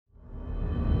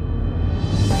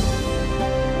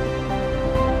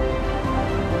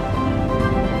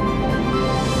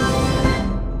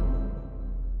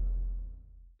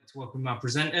welcome our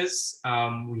presenters.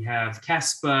 We have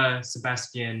Casper,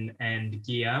 Sebastian, and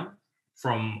Guillaume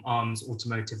from Arm's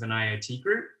Automotive and IoT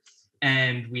Group.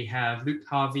 And we have Luke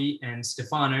Harvey and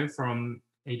Stefano from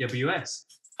AWS.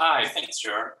 Hi, thanks,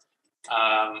 Ger.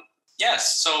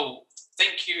 Yes, so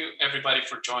thank you everybody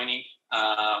for joining,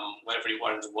 wherever you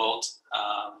are in the world.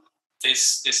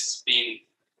 This has been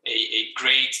a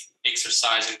great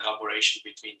exercise in collaboration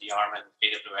between the Arm and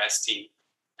AWS team,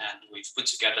 and we've put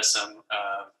together some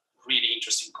really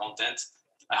interesting content.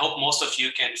 I hope most of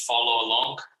you can follow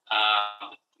along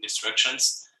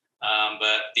instructions,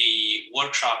 but the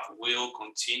workshop will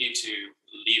continue to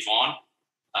live on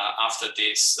after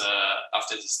this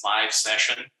live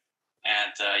session,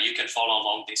 and you can follow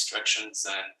along the instructions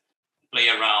and play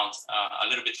around a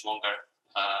little bit longer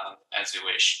as you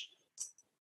wish.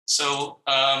 So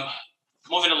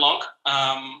moving along,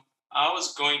 I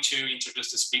was going to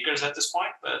introduce the speakers at this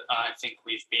point, but I think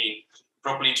we've been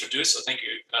properly introduced, so thank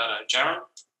you, Jaron.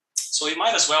 So we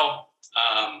might as well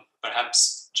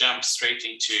perhaps jump straight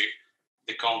into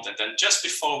the content. And just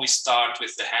before we start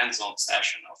with the hands-on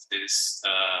session of this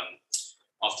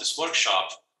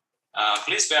workshop,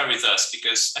 please bear with us,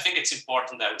 because I think it's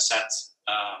important that we set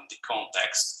the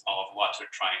context of what we're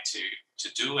trying to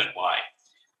do and why.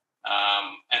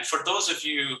 And for those of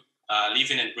you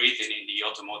living and breathing in the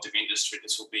automotive industry,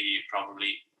 this will be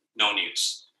probably no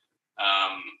news.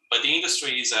 But the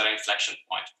industry is at an inflection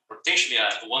point, potentially a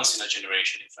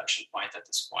once-in-a-generation inflection point at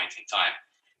this point in time.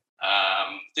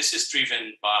 This is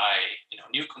driven by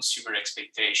new consumer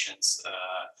expectations,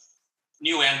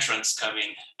 new entrants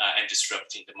coming and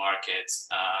disrupting the market,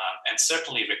 and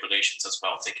certainly regulations as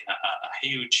well, taking a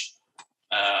huge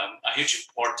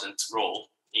important role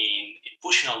in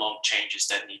pushing along changes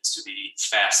that needs to be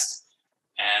fast.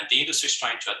 And the industry is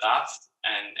trying to adapt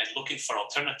and looking for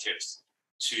alternatives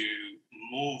to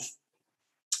move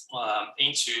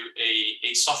into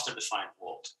a software-defined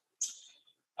world.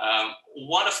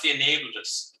 One of the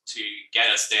enablers to get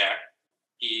us there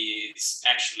is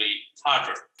actually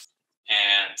hardware.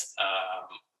 And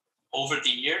over the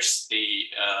years, the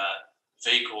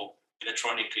vehicle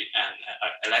electrical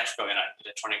and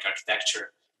electronic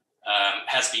architecture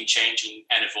has been changing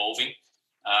and evolving.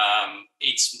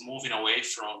 It's moving away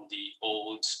from the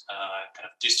old kind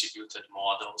of distributed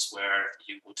models where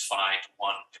you would find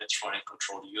one electronic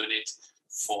control unit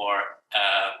for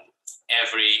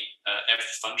every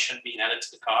function being added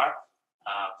to the car.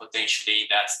 Potentially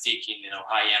that's taking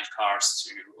high-end cars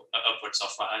to upwards of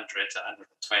 100,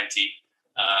 120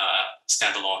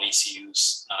 standalone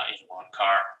ECUs in one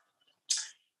car,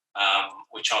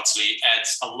 which obviously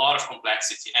adds a lot of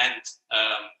complexity. And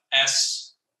as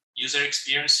user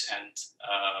experience and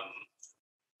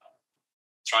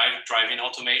driving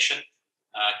automation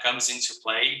comes into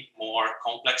play, more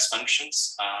complex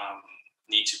functions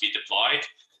need to be deployed,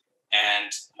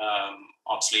 and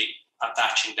obviously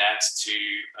attaching that to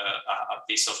a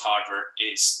piece of hardware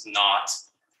is not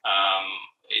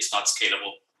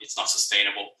scalable, it's not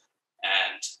sustainable,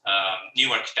 and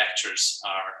new architectures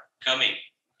are coming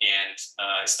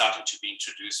and starting to be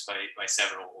introduced by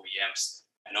several OEMs.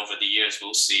 And over the years,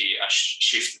 we'll see a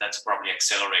shift that's probably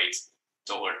accelerate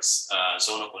towards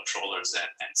zonal controllers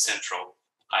and central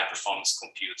high-performance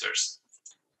computers.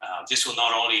 This will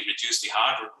not only reduce the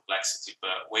hardware complexity,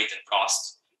 but weight and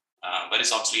cost, but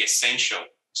it's obviously essential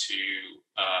to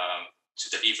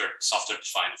deliver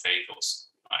software-defined vehicles.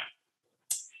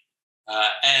 Right?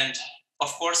 And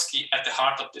of course, at the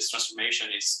heart of this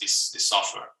transformation is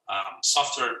software.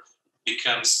 Software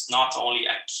becomes not only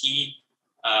a key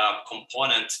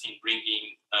component in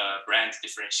bringing brand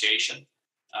differentiation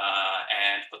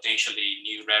and potentially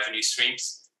new revenue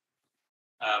streams,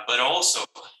 but also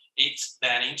it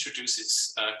then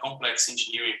introduces complex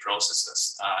engineering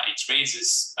processes. It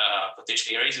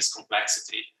potentially raises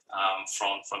complexity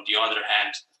from the other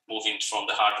hand, moving from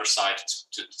the hardware side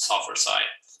to the software side.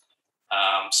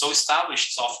 So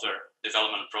established software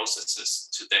development processes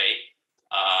today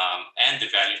and the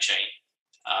value chain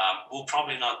will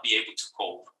probably not be able to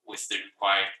cope with the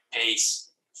required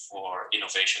pace for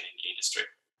innovation in the industry.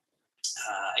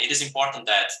 It is important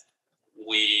that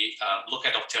we look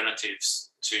at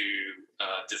alternatives to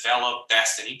develop,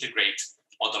 test, and integrate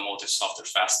automotive software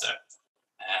faster.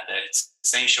 And it's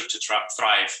essential to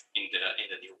thrive in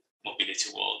the new mobility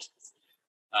world.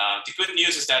 The good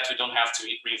news is that we don't have to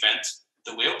reinvent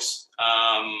the wheels.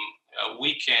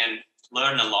 We can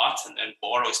learn a lot and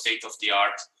borrow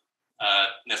state-of-the-art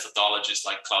methodologies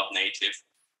like cloud native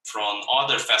from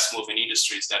other fast-moving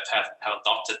industries that have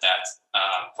adopted that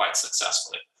quite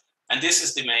successfully. And this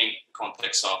is the main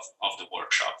context of the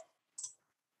workshop.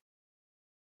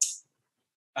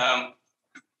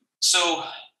 So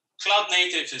cloud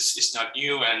native is not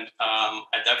new, and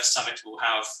at that summit we'll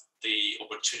have the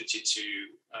opportunity to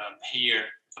hear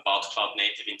about cloud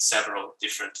native in several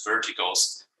different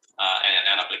verticals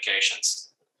and applications.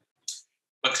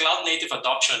 But cloud native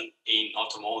adoption in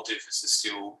automotive is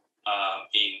still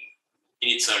in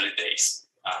its early days,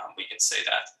 we can say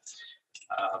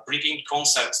that. Bringing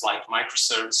concepts like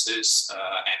microservices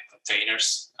and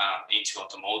containers into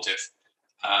automotive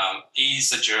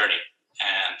is a journey.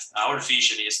 And our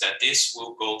vision is that this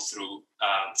will go through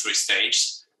 3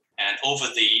 stages, and over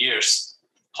the years,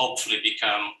 hopefully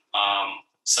become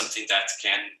something that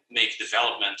can make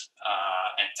development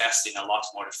and testing a lot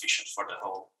more efficient for the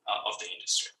whole of the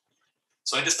industry.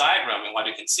 So in this diagram, and what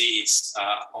you can see is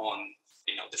on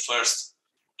the first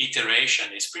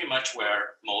iteration is pretty much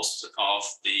where most of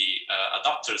the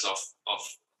adopters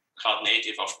of cloud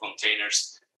native, of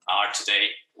containers, are today,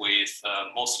 with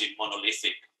mostly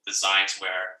monolithic designs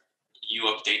where you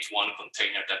update one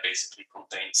container that basically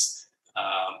contains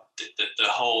the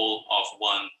whole of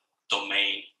one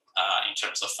domain in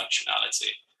terms of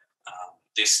functionality.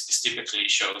 This typically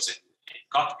shows in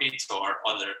cockpit or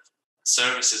other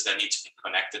services that need to be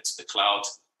connected to the cloud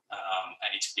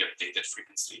and need to be updated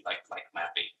frequently, like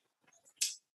mapping.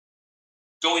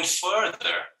 Going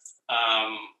further,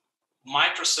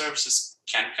 microservices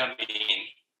can come in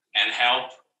and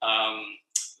help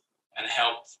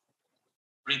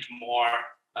bring more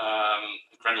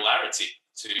granularity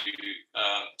to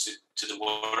the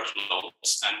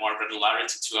workloads and more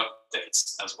granularity to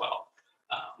updates as well.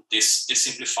 This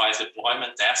simplifies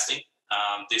deployment testing.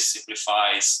 This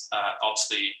simplifies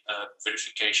obviously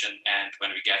verification, and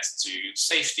when we get to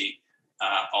safety,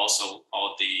 also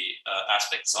all the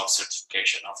aspects of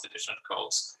certification of the different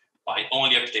codes by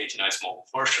only updating a small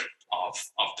portion of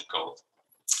the code.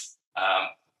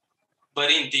 But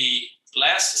in the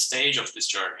last stage of this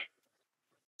journey,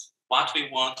 where we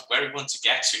want to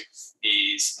get to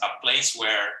is a place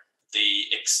where the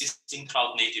existing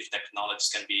cloud native technologies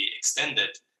can be extended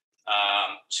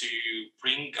to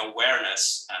bring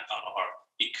awareness or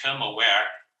become aware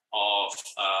of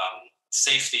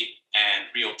safety and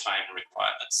real-time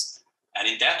requirements. And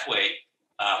in that way,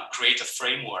 create a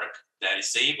framework that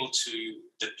is able to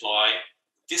deploy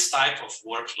this type of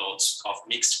workloads of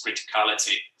mixed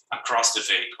criticality across the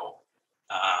vehicle.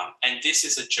 And this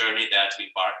is a journey that we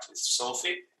embarked with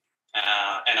Sophie,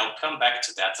 and I'll come back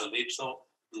to that a little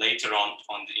later on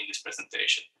in this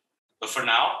presentation. But for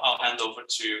now, I'll hand over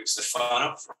to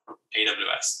Stefano from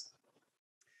AWS.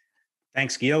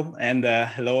 Thanks, Gil, and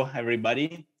hello,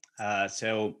 everybody.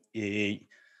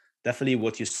 Definitely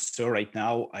what you saw right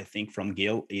now, I think, from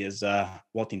Gil is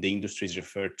what in the industry is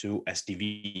referred to as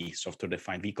SDV,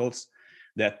 software-defined vehicles,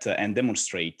 that and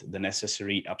demonstrate the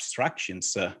necessary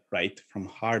abstractions, right, from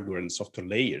hardware and software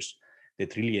layers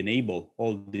that really enable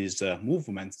all these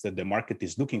movements that the market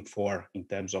is looking for in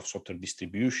terms of software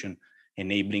distribution,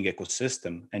 enabling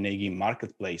ecosystem, enabling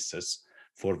marketplaces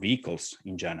for vehicles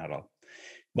in general.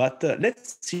 But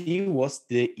let's see what's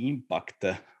the impact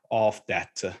of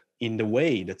that in the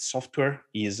way that software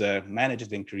is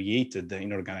managed and created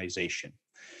in organization.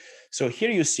 So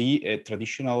here you see a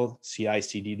traditional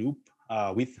CI/CD loop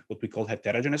with what we call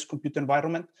heterogeneous compute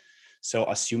environment. So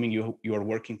assuming you are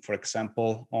working, for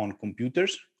example, on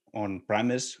computers, on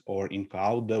premise or in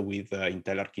cloud with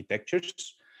Intel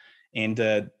architectures,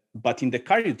 and but in the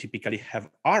car you typically have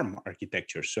ARM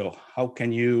architecture. So how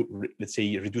can you, let's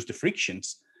say, reduce the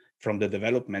frictions from the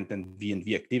development and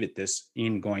V&V activities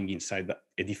in going inside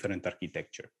a different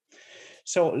architecture?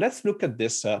 So let's look at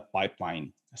this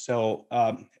pipeline. So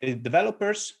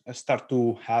developers start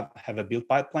to have a build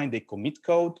pipeline, they commit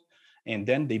code, and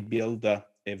then they build a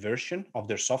version of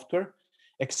their software,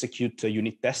 execute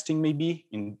unit testing maybe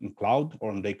in cloud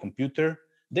or on their computer.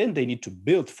 Then they need to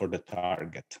build for the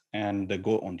target and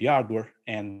go on the hardware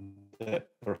and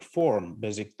perform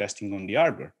basic testing on the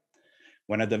hardware.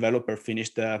 When a developer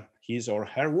finished his or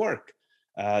her work,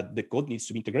 the code needs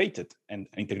to be integrated, and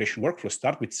integration workflows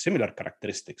start with similar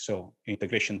characteristics. So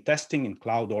integration testing in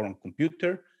cloud or on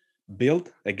computer,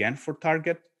 build again for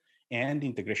target, and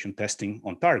integration testing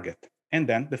on target. And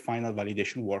then the final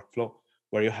validation workflow,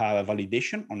 where you have a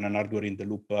validation on an hardware in the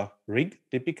loop rig,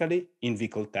 typically in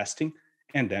vehicle testing,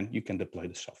 and then you can deploy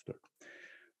the software.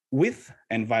 With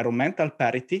environmental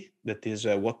parity, that is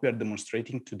what we are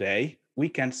demonstrating today, we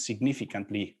can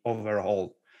significantly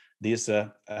overhaul this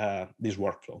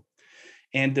workflow.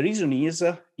 And the reason is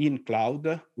in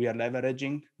cloud, we are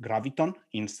leveraging Graviton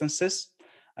instances.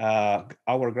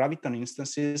 Our Graviton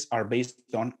instances are based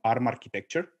on ARM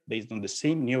architecture, based on the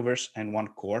same Neoverse and one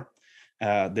core.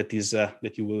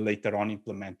 that you will later on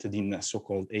implemented in a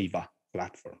so-called AVA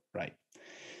platform, right?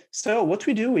 So what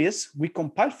we do is we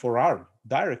compile for ARM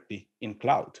directly in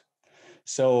cloud.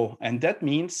 So, and that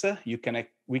means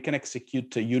we can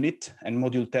execute a unit and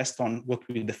module test on what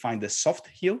we define as soft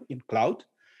hill in cloud,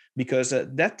 because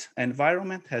that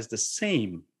environment has the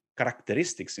same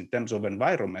characteristics in terms of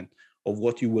environment of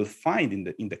what you will find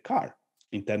in the car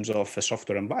in terms of a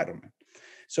software environment.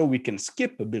 So we can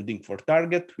skip building for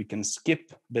target, we can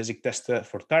skip basic test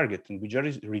for target, and we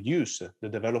just reduce the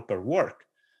developer work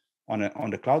on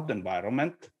the cloud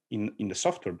environment in the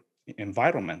software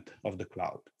environment of the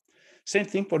cloud. Same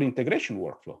thing for the integration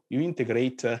workflow. You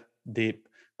integrate the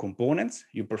components,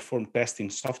 you perform tests in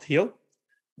soft hill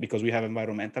because we have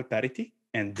environmental parity,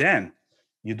 and then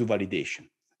you do validation.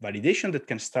 Validation that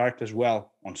can start as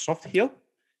well on soft hill.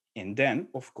 And then,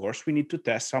 of course, we need to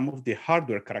test some of the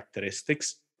hardware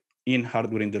characteristics in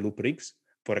hardware in the loop rigs.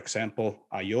 For example,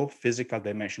 I/O, physical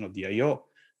dimension of the I/O,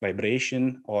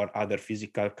 vibration, or other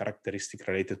physical characteristic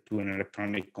related to an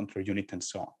electronic control unit and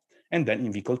so on. And then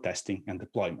in vehicle testing and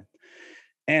deployment.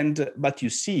 But you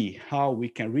see how we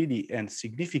can really and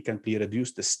significantly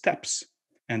reduce the steps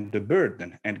and the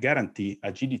burden and guarantee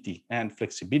agility and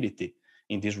flexibility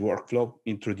in this workflow,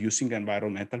 introducing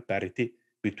environmental parity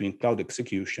between cloud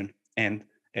execution and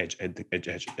edge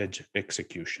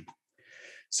execution.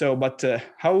 So, but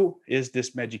how is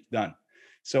this magic done?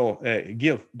 So,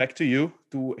 Gil, back to you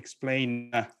to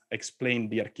explain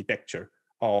the architecture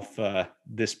of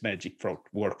this magic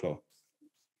workflow.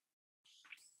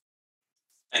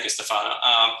 Thank you, Stefano.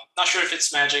 Not sure if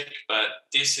it's magic, but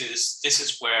this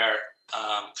is where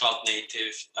cloud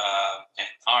native and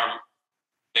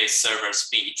ARM-based servers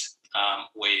meet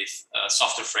with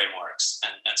software frameworks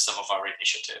and some of our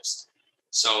initiatives.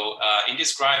 So in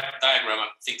this diagram,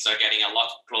 things are getting a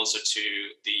lot closer to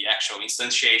the actual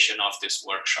instantiation of this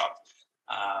workshop.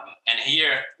 And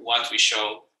here, what we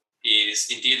show is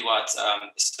indeed what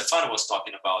Stefano was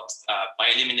talking about. By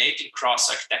eliminating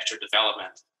cross-architecture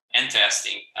development and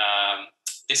testing,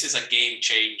 this is a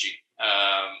game-changing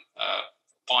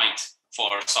point for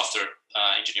software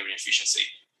engineering efficiency.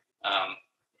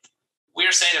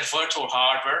 We're saying that virtual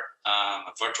hardware,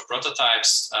 virtual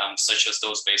prototypes, such as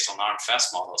those based on ARM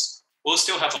fast models, will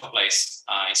still have a place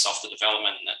in software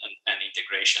development and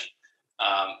integration.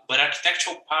 But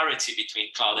architectural parity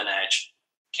between cloud and edge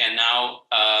can now,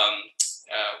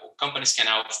 companies can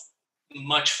now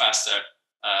much faster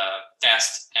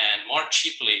test and more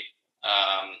cheaply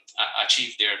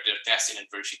achieve their testing and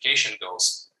verification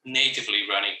goals natively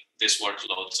running these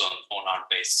workloads on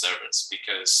ARM-based servers,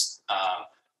 because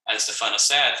as Stefano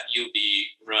said, you'll be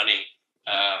running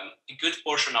a good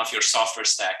portion of your software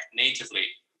stack natively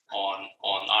on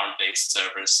ARM-based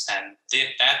servers, and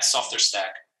that software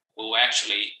stack will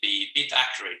actually be bit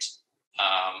accurate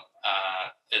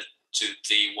to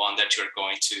the one that you're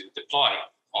going to deploy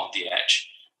on the edge.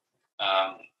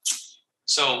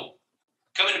 So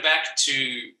coming back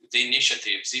to the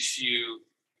initiatives, if you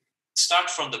start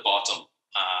from the bottom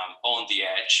on the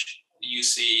edge, you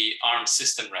see ARM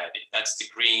System Ready. That's the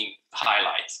green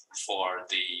highlight for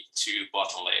the two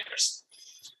bottom layers.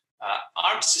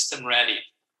 ARM System Ready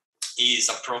is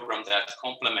a program that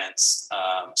complements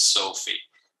SOFI.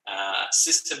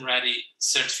 System Ready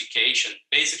certification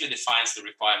basically defines the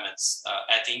requirements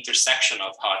at the intersection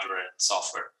of hardware and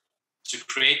software to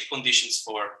create conditions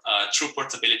for true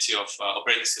portability of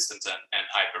operating systems and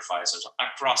hypervisors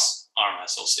across ARM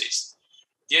SoCs.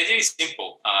 The idea is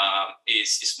simple,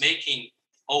 is making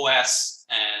OS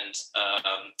and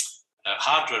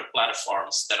hardware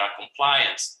platforms that are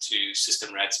compliant to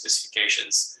System Ready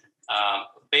specifications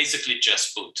basically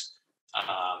just boot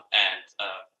and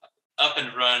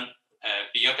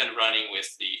be up and running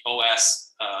with the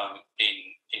OS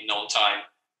in no time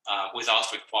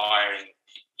without requiring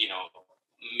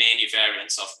many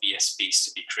variants of BSPs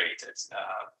to be created,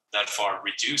 therefore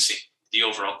reducing the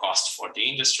overall cost for the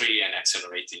industry and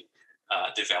accelerating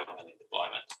development and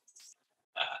deployment.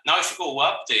 Now, if you go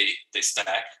up the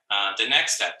stack, the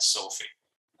next step, SOFI.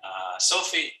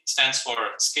 SOFI stands for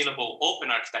Scalable Open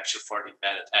Architecture for the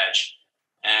Embedded Edge.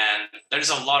 And there's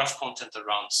a lot of content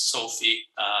around SOFI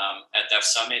at Dev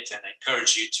Summit, and I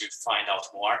encourage you to find out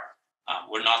more.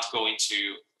 We're not going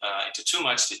into too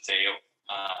much detail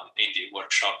in the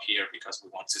workshop here because we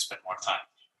want to spend more time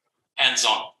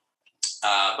hands-on.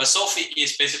 But SOFI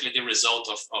is basically the result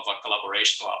of a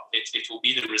collaboration. Well, it will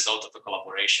be the result of a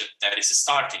collaboration that is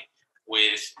starting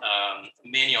with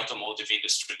many automotive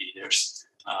industry leaders,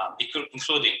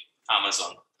 including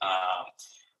Amazon.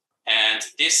 And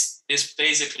this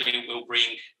basically will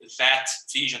bring that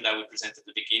vision that we presented at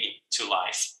the beginning to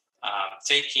life.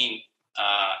 taking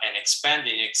and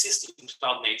expanding existing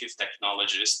cloud-native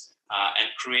technologies and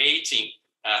creating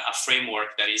a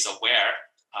framework that is aware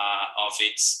of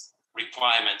its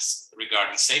requirements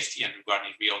regarding safety and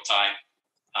regarding real time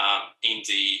in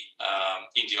the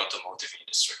automotive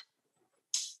industry.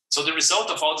 So the result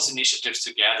of all these initiatives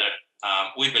together,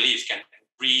 we believe, can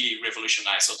really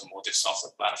revolutionize automotive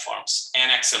software platforms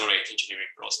and accelerate engineering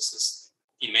processes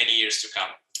in many years to come.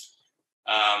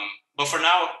 But for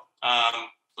now,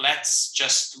 let's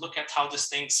just look at how these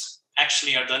things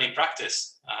actually are done in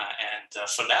practice. And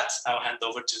for that, I'll hand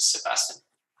over to Sebastian.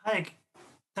 Hi,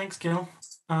 thanks, Gil.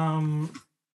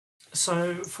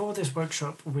 So for this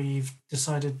workshop, we've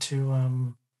decided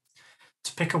to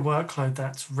pick a workload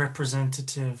that's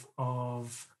representative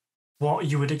of what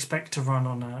you would expect to run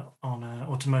on an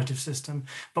automotive system,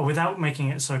 but without making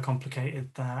it so complicated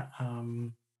that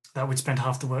that would spend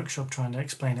half the workshop trying to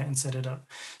explain it and set it up.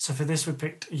 So for this, we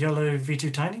picked YOLO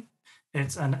V2 Tiny.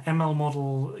 It's an ML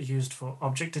model used for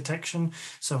object detection.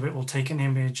 So it will take an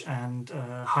image and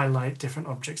highlight different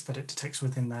objects that it detects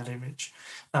within that image,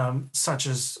 such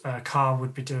as a car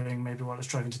would be doing maybe while it's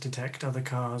driving to detect other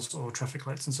cars or traffic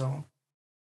lights and so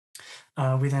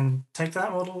on. We then take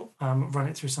that model, run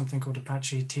it through something called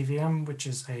Apache TVM, which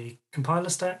is a compiler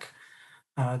stack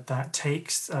that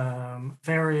takes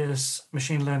various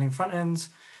machine learning front ends,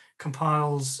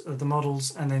 compiles the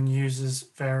models, and then uses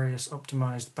various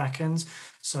optimized backends.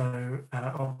 So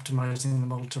optimizing the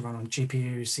model to run on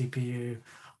GPU, CPU,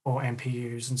 or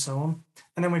MPUs, and so on.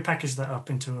 And then we package that up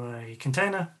into a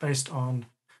container based on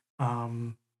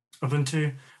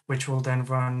Ubuntu, which will then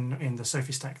run in the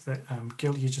Sophie stack that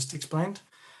Gil, you just explained.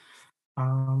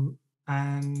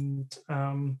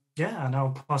 Yeah, and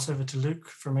I'll pass over to Luke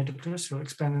from AWS, who will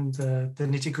expand the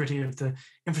nitty-gritty of the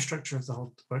infrastructure of the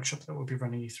whole workshop that we'll be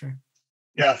running you through.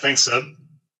 Yeah, thanks, Seb.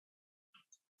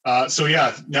 So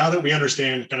yeah, now that we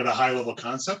understand kind of the high-level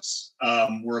concepts,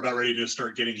 we're about ready to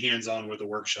start getting hands-on with the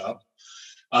workshop.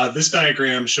 This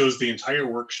diagram shows the entire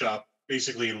workshop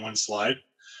basically in one slide.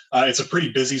 It's a pretty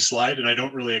busy slide, and I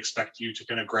don't really expect you to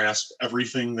kind of grasp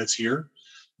everything that's here,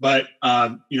 but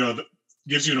you know,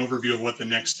 gives you an overview of what the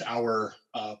next hour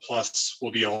plus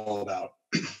will be all about.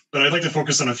 But I'd like to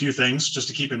focus on a few things just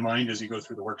to keep in mind as you go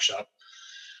through the workshop.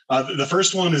 The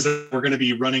first one is that we're going to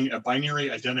be running a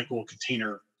binary identical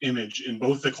container image in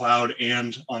both the cloud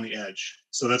and on the edge.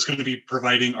 So that's going to be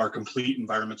providing our complete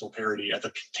environmental parity at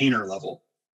the container level.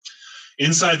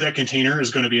 Inside that container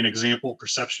is going to be an example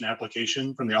perception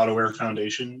application from the AutoAware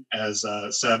Foundation, as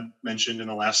Seb mentioned in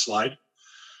the last slide.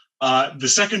 The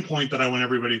second point that I want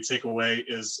everybody to take away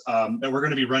is that we're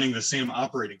going to be running the same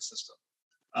operating system.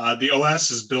 The OS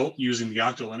is built using the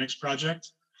Octo Linux project.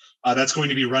 That's going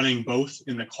to be running both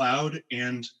in the cloud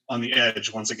and on the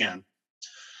edge once again.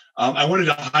 I wanted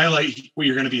to highlight what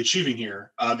you're going to be achieving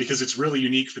here because it's really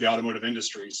unique for the automotive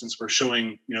industry since we're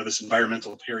showing, you know, this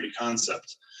environmental parity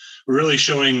concept. We're really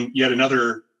showing yet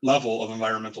another level of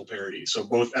environmental parity. So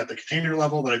both at the container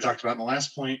level that I talked about in the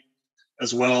last point,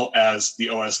 as well as the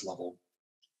OS level.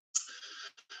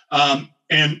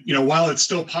 And you know, while it's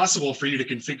still possible for you to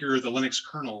configure the Linux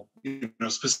kernel, you know,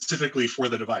 specifically for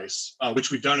the device, which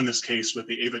we've done in this case with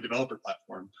the AVA developer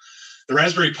platform, the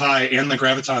Raspberry Pi and the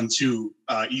Graviton 2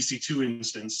 EC2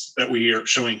 instance that we are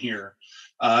showing here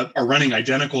are running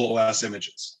identical OS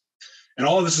images. And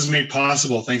all of this is made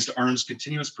possible thanks to Arm's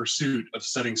continuous pursuit of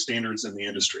setting standards in the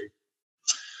industry.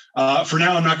 For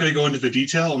now, I'm not going to go into the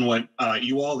detail on what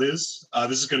EWAL is.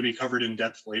 This is going to be covered in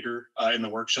depth later in the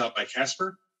workshop by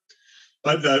Casper.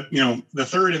 But the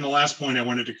third and the last point I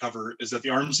wanted to cover is that the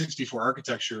ARM64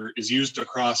 architecture is used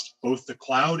across both the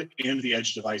cloud and the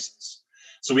edge devices.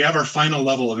 So we have our final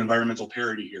level of environmental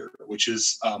parity here, which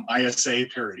is ISA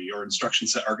parity or instruction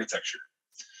set architecture.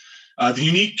 The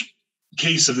unique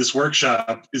case of this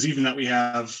workshop is even that we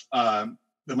have the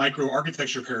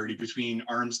microarchitecture parity between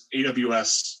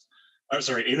AWS's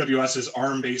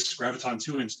Arm-based Graviton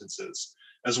 2 instances,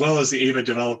 as well as the AVA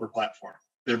developer platform.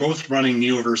 They're both running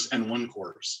Neoverse N1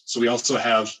 cores, so we also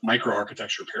have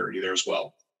microarchitecture parity there as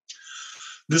well.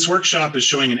 This workshop is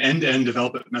showing an end-to-end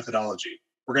development methodology.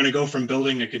 We're going to go from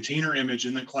building a container image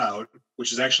in the cloud,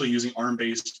 which is actually using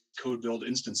Arm-based code build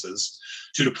instances,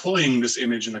 to deploying this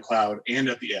image in the cloud and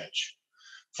at the edge.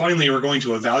 Finally, we're going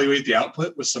to evaluate the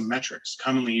output with some metrics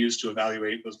commonly used to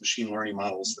evaluate those machine learning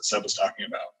models that Seb was talking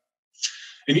about.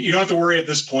 And you don't have to worry at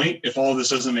this point if all of this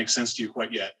doesn't make sense to you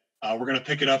quite yet. We're going to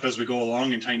pick it up as we go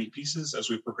along in tiny pieces as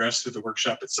we progress through the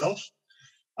workshop itself.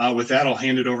 With that, I'll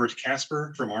hand it over to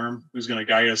Casper from Arm, who's going to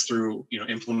guide us through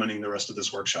implementing the rest of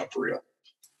this workshop for real.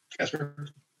 Casper.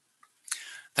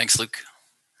 Thanks, Luke.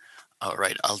 All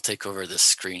right, I'll take over the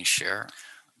screen share.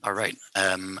 All right,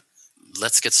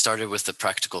 let's get started with the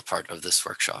practical part of this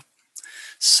workshop.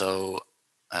 So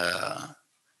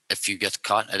if you get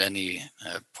caught at any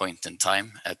point in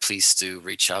time, please do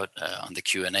reach out on the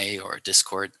Q&A or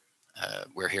Discord.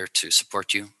 We're here to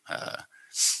support you.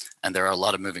 And there are a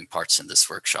lot of moving parts in this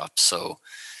workshop. So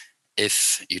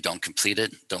if you don't complete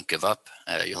it, don't give up.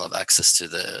 You'll have access to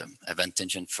the event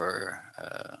engine for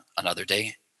another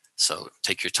day. So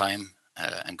take your time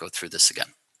and go through this again.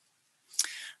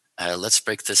 Let's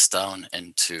break this down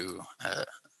into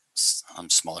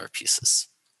some smaller pieces.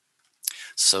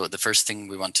 So the first thing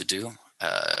we want to do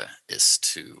is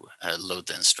to load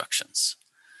the instructions.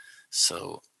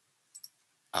 So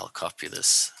I'll copy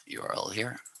this URL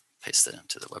here, paste it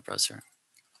into the web browser.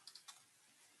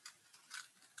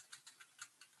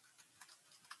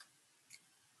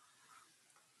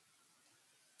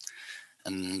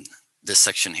 And this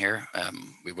section here,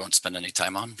 we won't spend any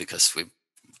time on because we've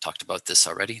talked about this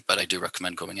already, but I do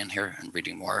recommend going in here and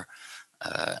reading more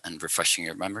and refreshing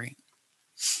your memory.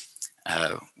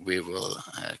 We will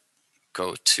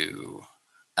go to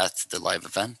at the live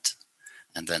event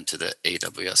and then to the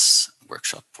AWS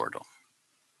workshop portal.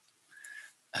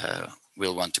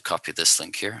 We'll want to copy this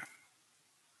link here.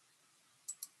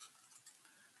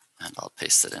 And I'll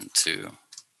paste it into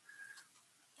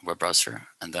web browser,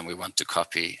 and then we want to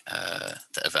copy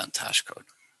the event hash code.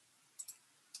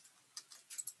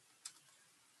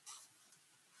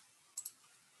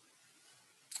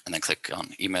 And then click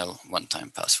on email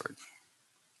one-time password.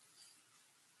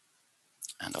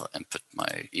 And I'll input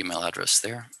my email address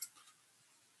there.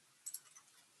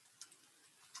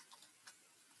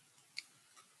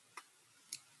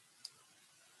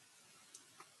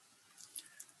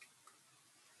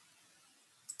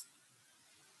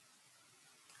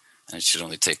 And it should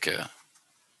only take a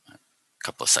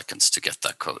couple of seconds to get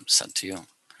that code sent to you.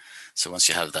 So once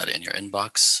you have that in your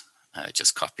inbox,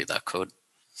 just copy that code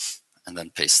and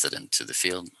then paste it into the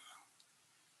field.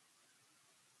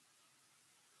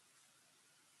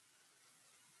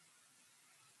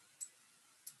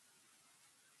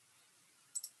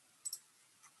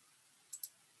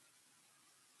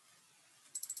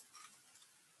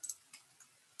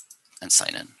 And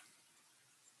sign in.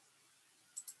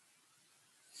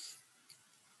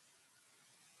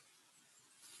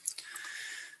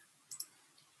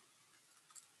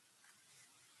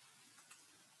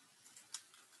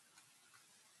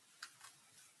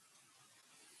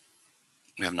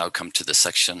 We have now come to the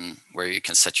section where you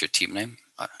can set your team name.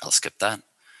 I'll skip that.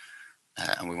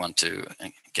 And we want to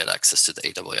get access to the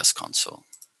AWS console.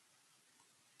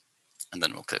 And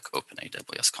then we'll click Open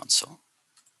AWS console.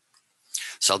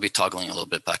 So I'll be toggling a little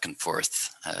bit back and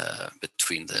forth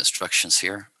between the instructions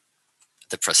here,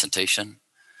 the presentation,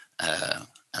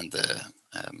 and the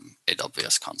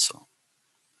AWS console.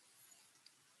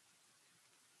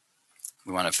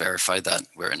 We want to verify that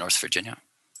we're in North Virginia,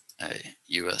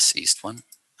 US East 1,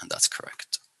 and that's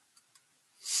correct.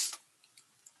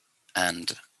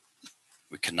 And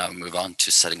we can now move on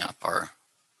to setting up our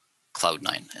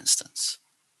Cloud9 instance.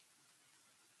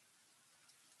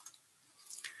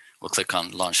 We'll click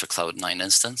on Launch a Cloud9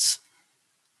 instance.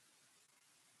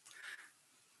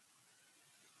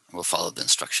 We'll follow the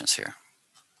instructions here.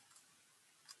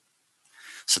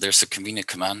 So there's a convenient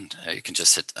command. You can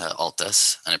just hit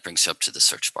Alt-S and it brings you up to the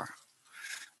search bar.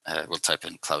 We'll type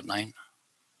in Cloud9.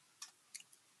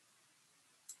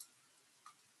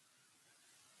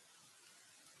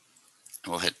 And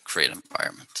we'll hit Create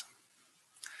Environment.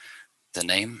 The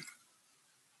name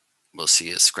we'll see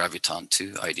is Graviton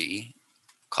 2 IDE.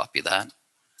 Copy that,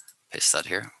 paste that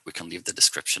here. We can leave the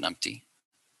description empty.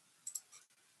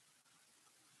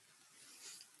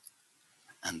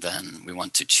 And then we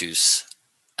want to choose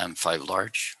M5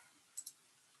 large,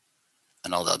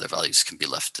 and all the other values can be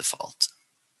left default.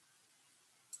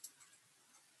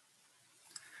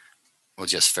 We'll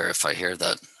just verify here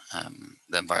that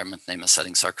the environment name and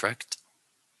settings are correct.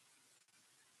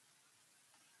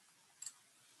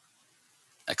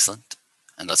 Excellent,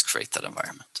 and let's create that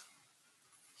environment.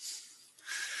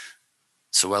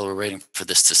 So while we're waiting for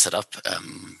this to set up,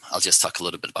 I'll just talk a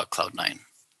little bit about Cloud9.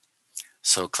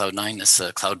 So Cloud9 is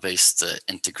a cloud-based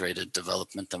integrated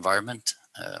development environment,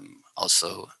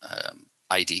 also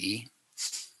IDE.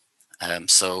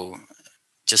 So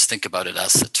just think about it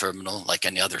as a terminal, like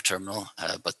any other terminal,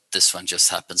 but this one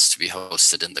just happens to be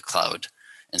hosted in the cloud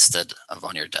instead of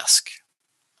on your desk.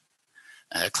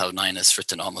 Cloud9 is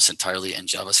written almost entirely in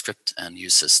JavaScript and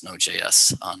uses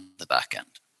Node.js on the back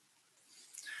end.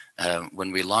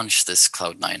 When we launch this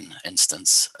Cloud9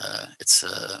 instance, it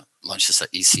launches an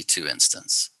EC2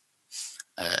 instance.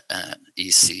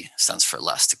 EC stands for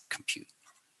elastic compute.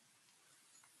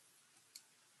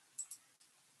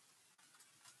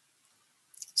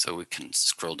 So we can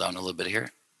scroll down a little bit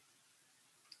here,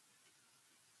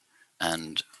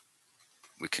 and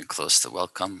we can close the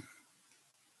welcome.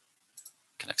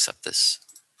 Can accept this,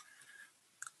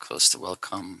 close the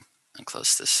welcome, and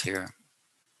close this here.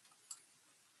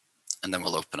 And then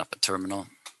we'll open up a terminal.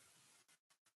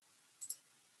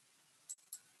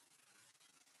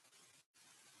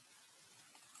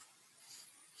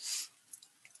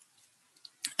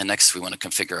 And next, we want to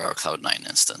configure our Cloud9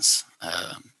 instance.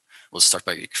 We'll start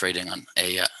by creating an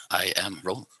IAM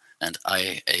role, and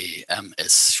IAM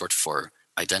is short for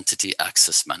Identity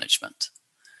Access Management.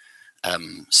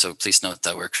 So please note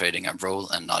that we're creating a role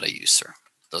and not a user.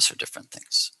 Those are different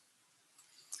things.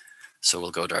 So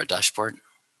we'll go to our dashboard.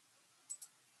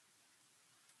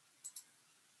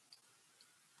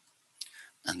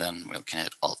 And then we can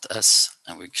hit Alt-S,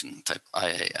 and we can type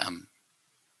IAM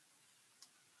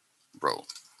role.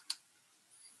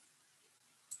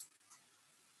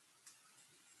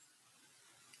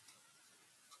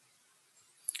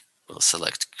 We'll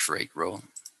select Create Role.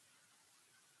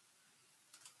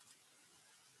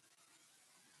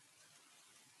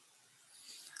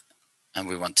 And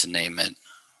we want to name it,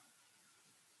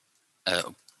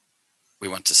 we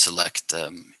want to select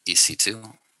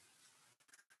EC2,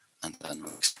 and then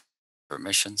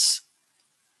permissions.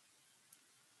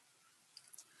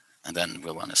 And then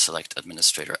we'll want to select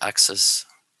Administrator Access.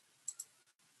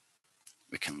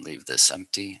 We can leave this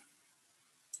empty.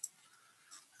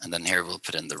 And then here we'll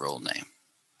put in the role name.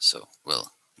 So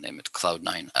we'll name it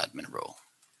Cloud9 Admin Role.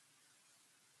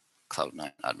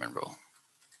 Cloud9 Admin Role.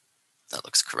 That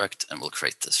looks correct, and we'll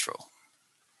create this role.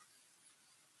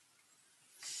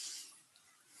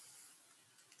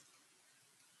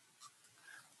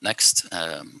 Next,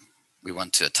 we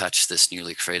want to attach this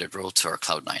newly created role to our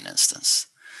Cloud9 instance.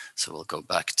 So we'll go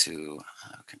back to,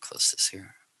 I can close this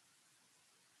here.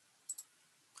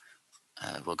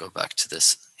 We'll go back to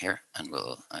this here, and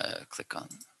we'll click on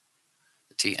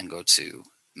the T and go to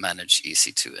Manage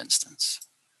EC2 Instance.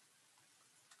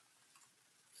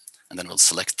 And then we'll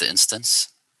select the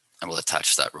instance, and we'll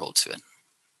attach that role to it.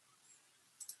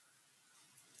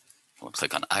 We'll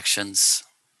click on Actions,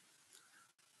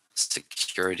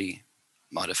 Security,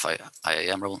 Modify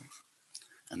IAM Role,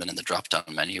 and then in the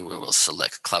drop-down menu, we will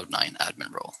select Cloud9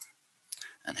 Admin Role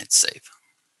and hit Save.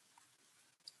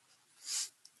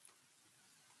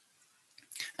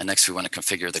 And next, we want to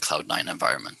configure the Cloud9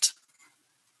 environment.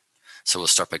 So we'll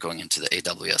start by going into the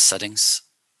AWS settings.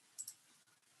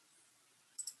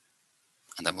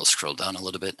 And then we'll scroll down a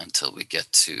little bit until we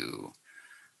get to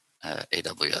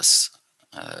AWS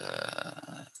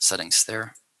settings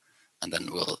there. And then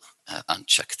we'll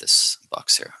uncheck this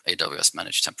box here, AWS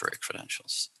Manage Temporary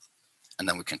Credentials. And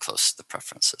then we can close the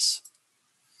preferences.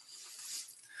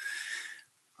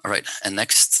 All right, and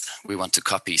next we want to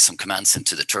copy some commands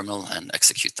into the terminal and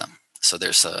execute them. So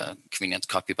there's a convenient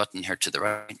copy button here to the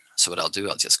right. So what I'll do,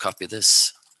 I'll just copy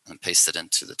this and paste it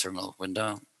into the terminal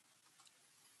window,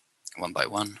 one by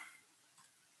one.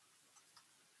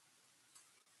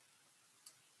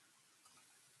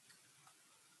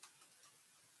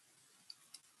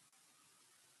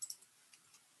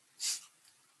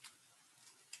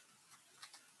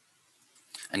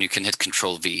 And you can hit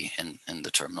Control V in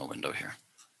the terminal window here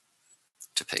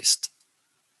to paste.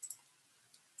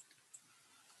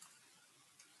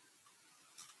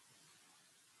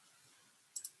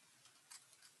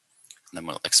 And then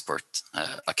we'll export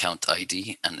account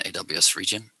ID and AWS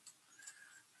region.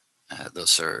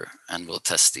 Those are, and we'll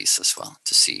test these as well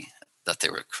to see that they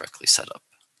were correctly set up.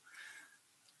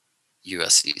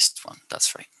 US East one,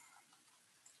 that's right.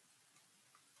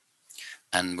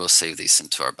 And we'll save these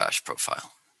into our bash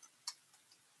profile.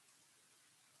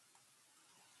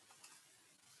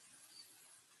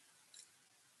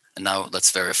 And now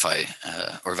let's verify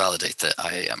or validate the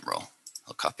IAM role.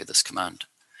 I'll copy this command,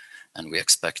 and we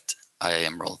expect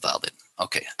IAM role valid.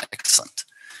 Okay, excellent.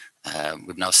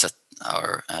 We've now set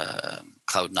our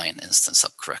Cloud9 instance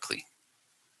up correctly.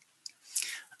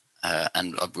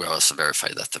 And we'll also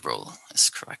verify that the role is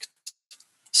correct.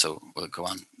 So we'll go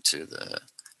on to the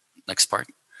next part,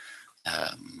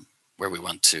 where we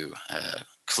want to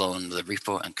clone the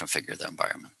repo and configure the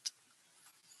environment.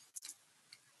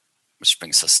 Which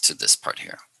brings us to this part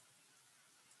here.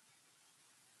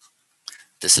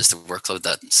 This is the workload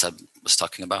that Seb was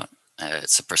talking about.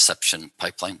 It's a perception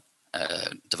pipeline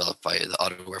developed by the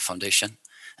AutoWare Foundation,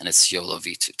 and it's YOLO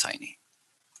v2 Tiny.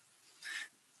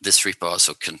 This repo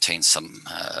also contains some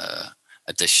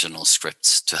additional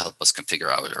scripts to help us configure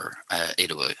our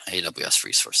AWS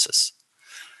resources.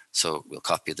 So we'll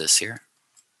copy this here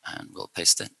and we'll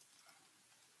paste it.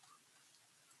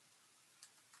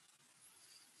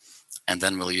 And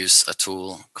then we'll use a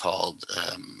tool called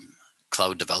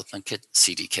Cloud Development Kit,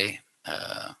 CDK.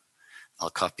 I'll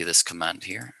copy this command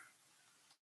here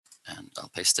and I'll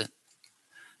paste it.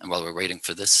 And while we're waiting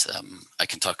for this, I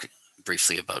can talk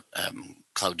briefly about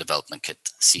Cloud Development Kit,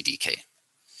 CDK.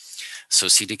 So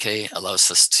CDK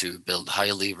allows us to build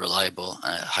highly reliable,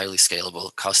 highly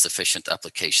scalable, cost-efficient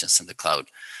applications in the cloud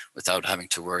without having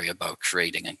to worry about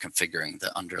creating and configuring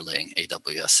the underlying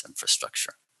AWS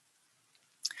infrastructure.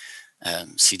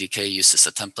 CDK uses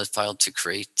a template file to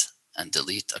create and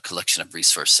delete a collection of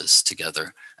resources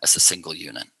together as a single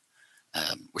unit,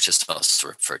 which is also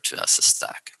referred to as a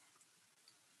stack.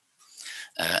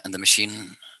 And the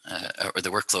machine, or the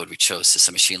workload we chose is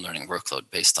a machine learning workload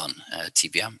based on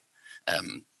TVM.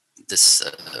 This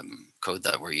code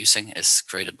that we're using is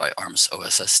created by Arm's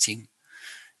OSS team.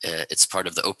 It's part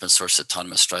of the open source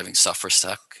autonomous driving software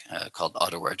stack called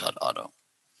Autoware.auto.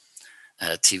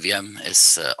 TVM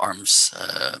is Arm's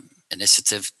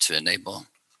initiative to enable,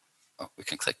 we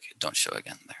can click don't show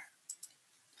again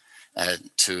there,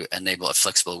 to enable a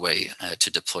flexible way to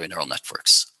deploy neural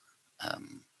networks.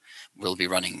 We'll be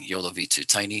running YOLO v2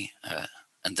 Tiny,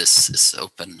 and this is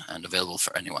open and available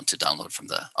for anyone to download from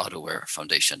the Autoware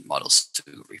Foundation Models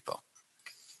 2 repo.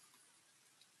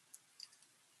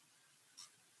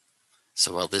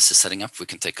 So while this is setting up, we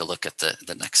can take a look at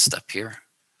the next step here.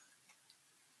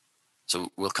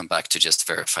 So we'll come back to just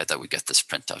verify that we get this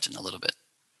printout in a little bit.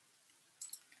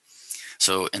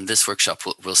 So in this workshop,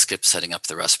 we'll skip setting up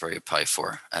the Raspberry Pi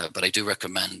 4, but I do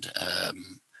recommend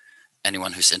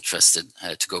anyone who's interested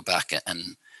to go back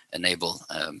and enable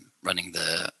running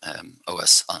the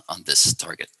OS on this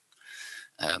target.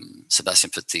 Sebastian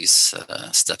put these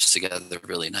steps together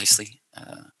really nicely,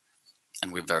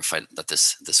 and we verified that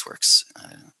this works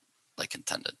like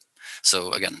intended.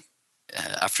 So again,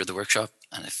 after the workshop,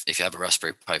 and if you have a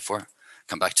Raspberry Pi 4,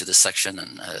 come back to this section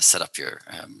and set up your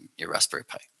Raspberry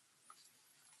Pi.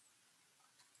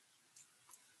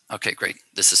 Okay, great.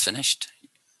 This is finished,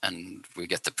 and we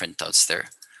get the printouts there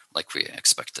like we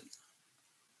expected.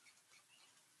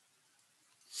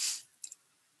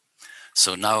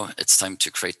 So now it's time to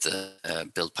create the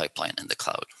build pipeline in the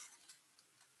cloud.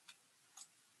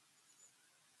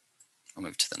 I'll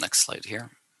move to the next slide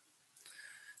here,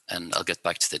 and I'll get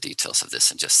back to the details of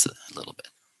this in just a little bit.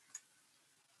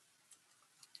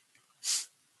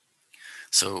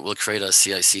 So we'll create a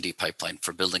CI/CD pipeline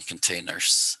for building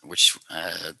containers, which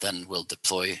then will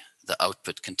deploy the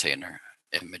output container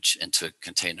image into a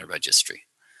container registry.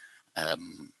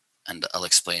 And I'll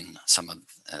explain some of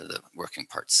the working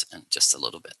parts in just a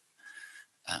little bit.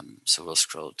 So we'll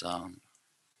scroll down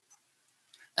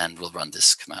and we'll run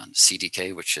this command,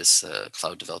 CDK, which is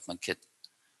Cloud Development Kit,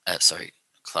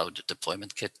 Cloud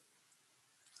Deployment Kit.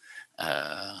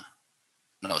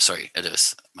 No, sorry, it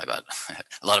is, my bad.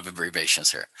 A lot of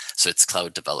abbreviations here. So it's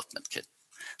Cloud Development Kit.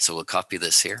 So we'll copy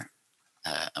this here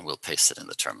and we'll paste it in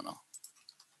the terminal.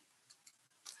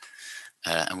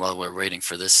 And while we're waiting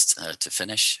for this to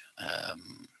finish, I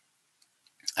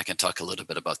can talk a little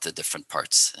bit about the different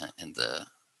parts in the,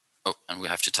 oh, and we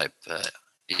have to type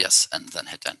yes and then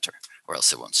hit enter, or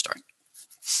else it won't start.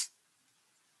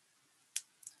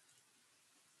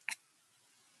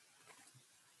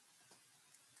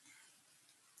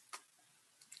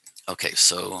 Okay,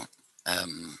 so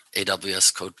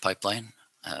AWS code pipeline.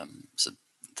 So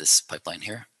this pipeline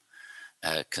here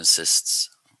consists,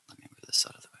 let me move this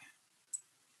out of the way.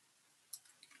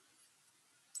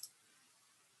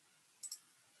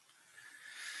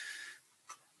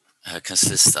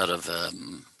 Consists out of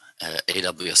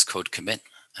AWS code commit,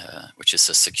 which is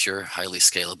a secure, highly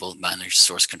scalable managed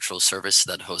source control service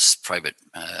that hosts private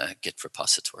Git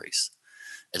repositories.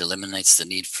 It eliminates the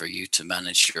need for you to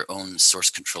manage your own source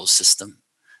control system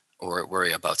or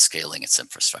worry about scaling its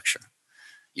infrastructure.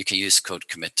 You can use code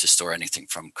commit to store anything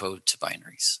from code to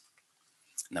binaries.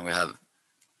 And then we have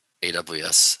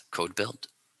AWS code build.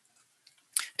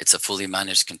 It's a fully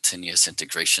managed continuous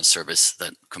integration service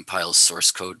that compiles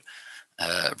source code,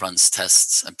 runs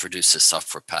tests, and produces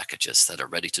software packages that are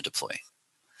ready to deploy.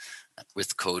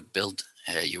 With code build,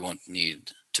 you won't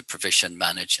need to provision,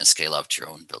 manage, and scale out your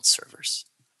own build servers.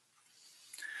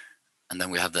 And then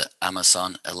we have the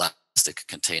Amazon Elastic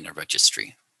Container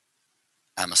Registry,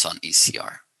 Amazon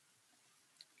ECR.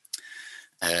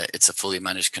 It's a fully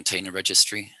managed container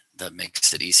registry that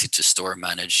makes it easy to store,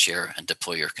 manage, share, and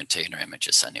deploy your container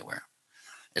images anywhere.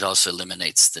 It also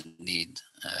eliminates the need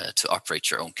to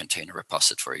operate your own container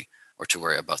repository or to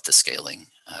worry about the scaling,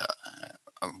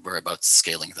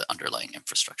 the underlying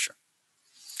infrastructure.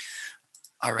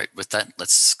 All right, with that,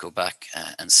 let's go back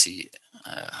and see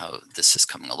how this is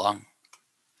coming along.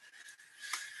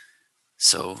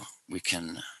 So we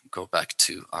can go back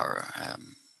to our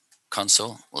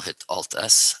console. We'll hit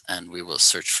Alt-S and we will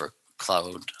search for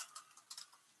cloud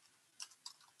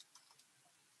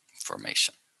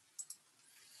formation.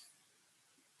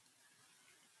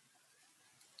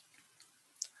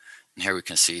 And here we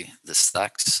can see the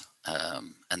stacks,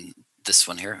 and this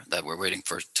one here that we're waiting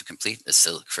for to complete is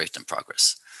still create in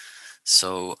progress.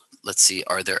 So let's see,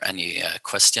 are there any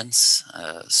questions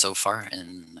so far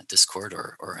in Discord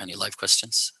or any live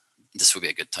questions? This would be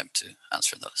a good time to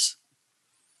answer those.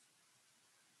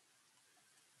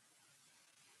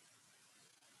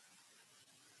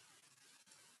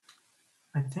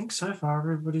 I think so far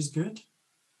everybody's good.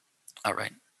 All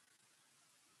right.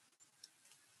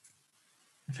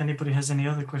 If anybody has any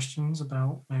other questions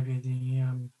about maybe the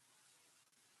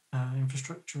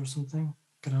infrastructure or something,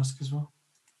 could ask as well.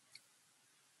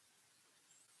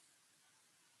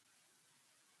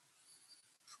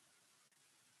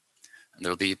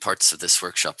 There'll be parts of this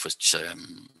workshop which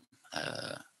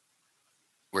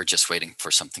we're just waiting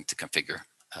for something to configure.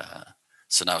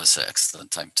 So now is an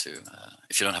excellent time to,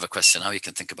 if you don't have a question now, you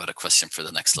can think about a question for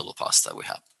the next little pause that we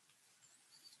have.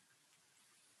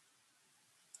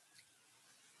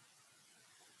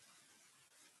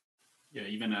 Yeah,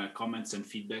 even comments and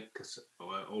feedback is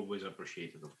always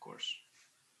appreciated, of course.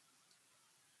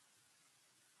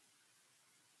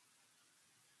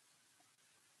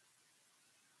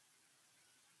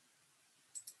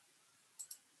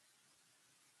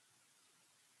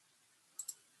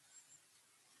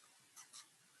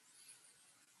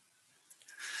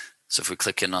 So if we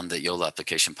click in on the YOLO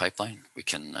application pipeline, we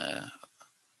can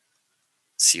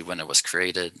see when it was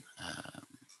created,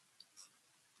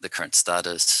 the current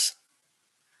status,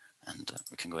 and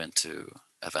we can go into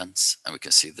events and we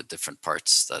can see the different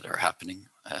parts that are happening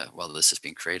while this is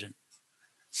being created.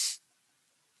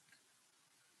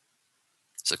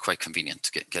 So quite convenient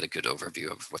to get a good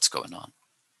overview of what's going on.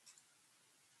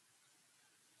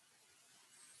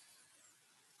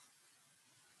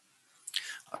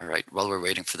 All right, while we're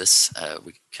waiting for this,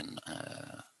 we can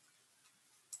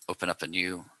open up a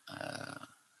new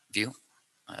view.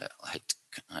 I'll hit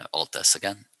Alt-S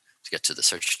again to get to the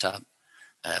search tab.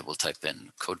 We'll type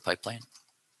in code pipeline.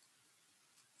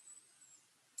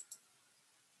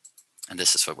 And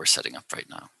this is what we're setting up right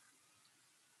now.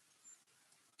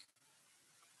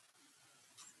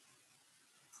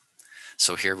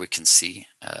 So here we can see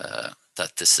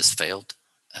that this has failed,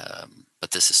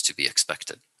 but this is to be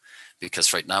expected,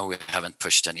 because right now we haven't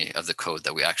pushed any of the code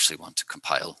that we actually want to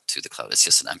compile to the cloud. It's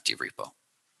just an empty repo.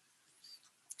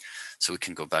 So we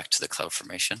can go back to the cloud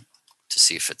formation to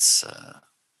see if it's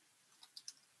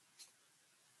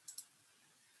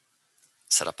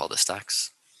set up all the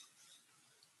stacks.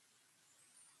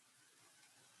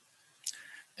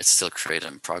 It's still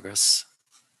created in progress,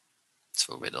 so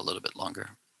we'll wait a little bit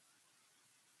longer.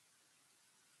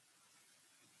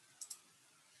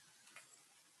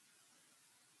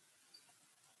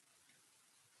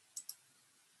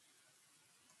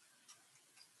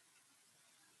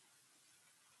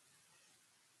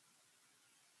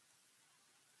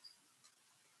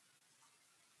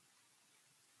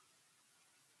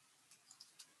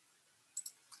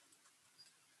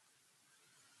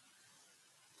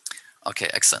 Okay,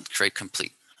 excellent, create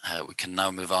complete. We can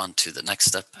now move on to the next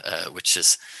step, which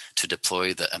is to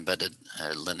deploy the embedded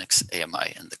Linux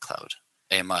AMI in the cloud.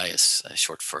 AMI is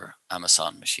short for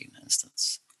Amazon Machine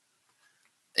Instance.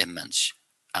 Image,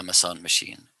 Amazon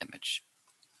Machine Image.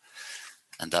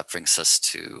 And that brings us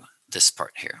to this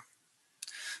part here.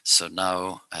 So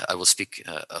now I will speak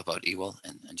about EWAL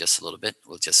in just a little bit.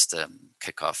 We'll just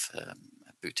kick off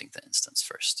booting the instance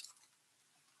first.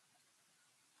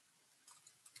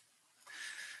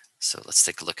 So let's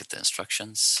take a look at the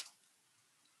instructions.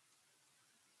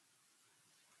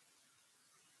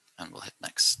 And we'll hit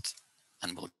next.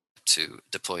 And we'll to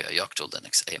deploy a Yocto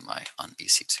Linux AMI on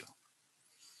EC2.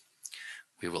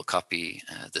 We will copy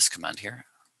this command here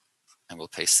and we'll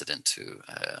paste it into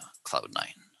Cloud9.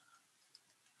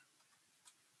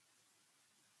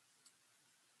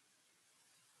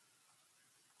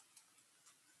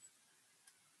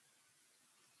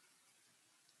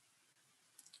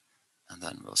 And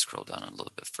then we'll scroll down a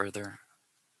little bit further.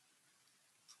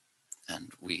 And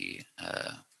we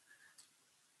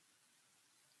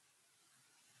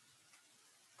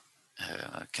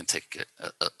can take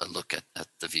a look at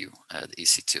the view, the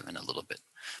EC2 in a little bit.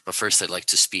 But first I'd like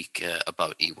to speak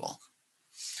about EWAL.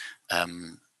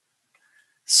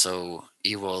 So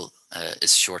EWAL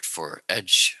is short for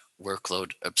Edge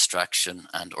Workload Abstraction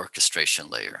and Orchestration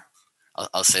Layer.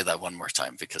 I'll say that one more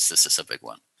time because this is a big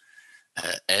one.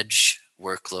 Edge,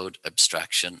 workload,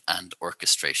 abstraction, and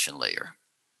orchestration layer.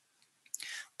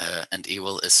 And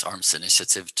EWL is Arm's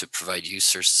initiative to provide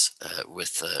users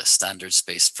with a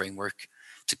standards-based framework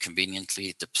to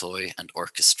conveniently deploy and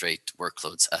orchestrate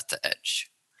workloads at the edge.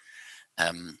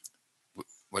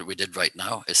 What we did right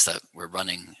now is that we're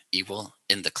running EWL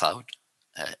in the cloud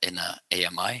in a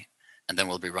AMI, and then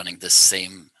we'll be running this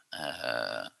same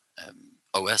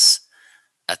OS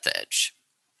at the edge.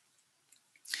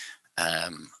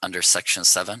 Under section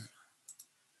 7,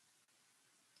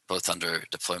 both under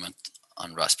deployment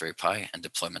on Raspberry Pi and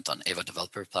deployment on Ava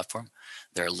Developer Platform,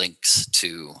 there are links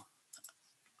to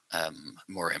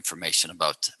more information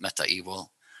about Meta EWL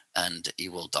and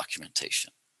EWL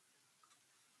documentation.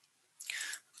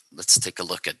 Let's take a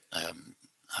look at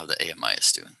how the AMI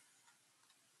is doing.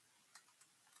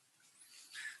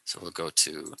 So we'll go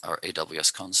to our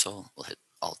AWS console, we'll hit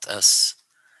Alt-S,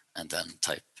 and then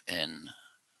type in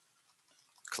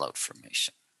CloudFormation.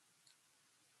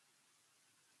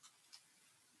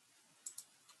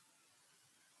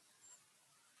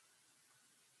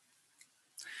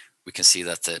 We can see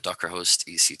that the Docker host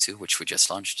EC2, which we just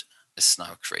launched, is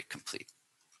now create complete.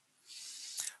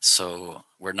 So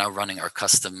we're now running our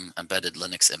custom embedded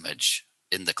Linux image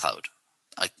in the cloud.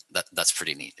 That's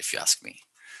pretty neat if you ask me.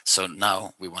 So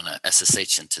now we want to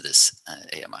SSH into this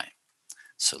AMI.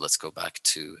 So let's go back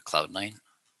to Cloud9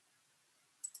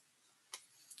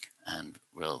 and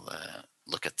we'll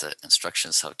look at the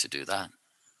instructions how to do that.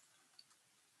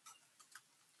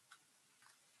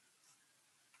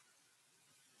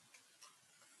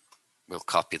 We'll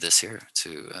copy this here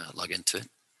to log into it.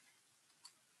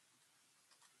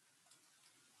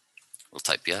 We'll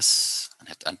type yes and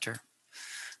hit enter.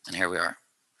 And here we are.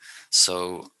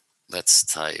 So let's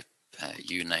type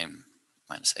uname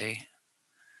 -a.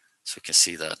 So we can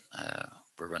see that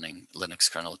we're running Linux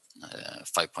kernel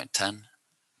 5.10.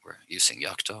 We're using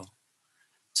Yocto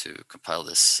to compile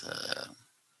this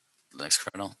Linux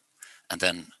kernel. And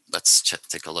then let's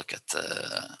take a look at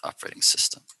the operating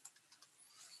system.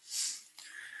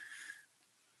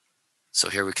 So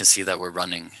here we can see that we're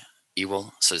running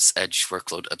EWL, so it's Edge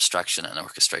Workload Abstraction and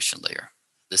Orchestration Layer.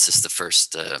 This is the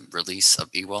first release of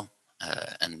EWL,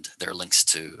 and there are links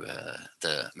to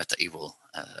the Meta EWL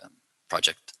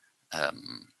project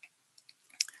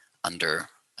under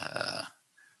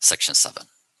section 7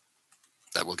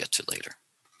 that we'll get to later.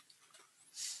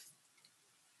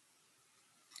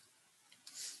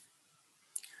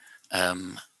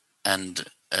 And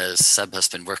Seb has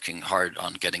been working hard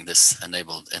on getting this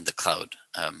enabled in the cloud.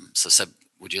 So Seb,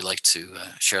 would you like to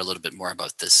share a little bit more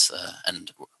about this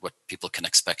and what people can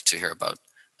expect to hear about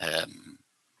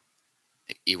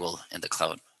EWL in the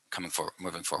cloud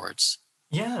moving forwards?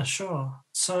 Yeah, sure.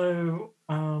 So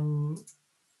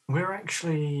we're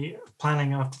actually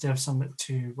planning after Dev Summit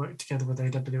to work together with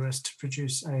AWS to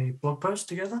produce a blog post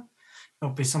together.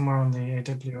 It'll be somewhere on the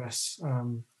AWS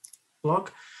blog,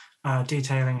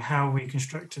 detailing how we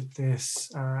constructed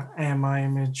this AMI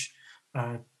image,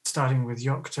 starting with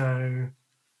Yocto,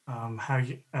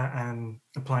 and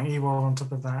applying EWL on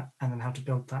top of that, and then how to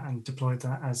build that and deploy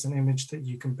that as an image that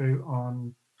you can boot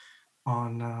on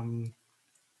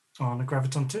a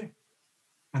Graviton 2.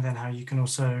 And then how you can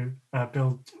also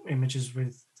build images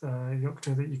with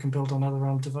Yocto that you can build on other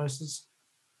Arm devices.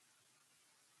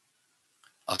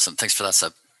 Awesome, thanks for that,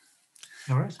 Seb.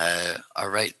 All right. All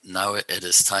right, now it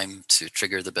is time to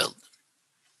trigger the build.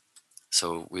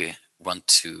 So we want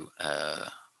to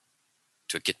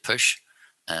do a git push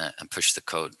and push the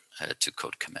code to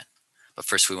code commit. But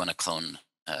first we want to clone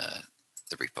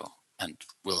the repo, and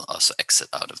we'll also exit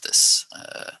out of this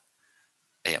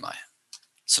AMI.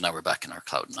 So now we're back in our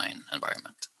Cloud9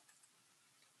 environment.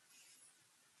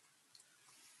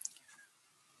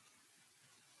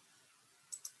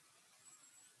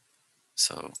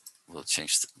 So we'll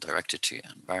change the directory to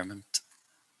environment,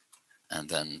 and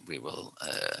then we will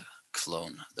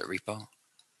clone the repo.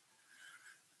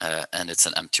 And it's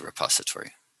an empty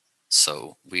repository.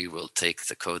 So we will take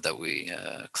the code that we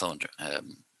cloned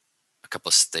a couple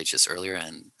of stages earlier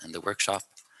in the workshop,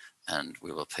 and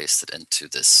we will paste it into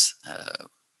this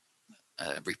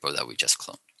repo that we just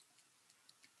cloned.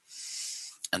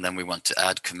 And then we want to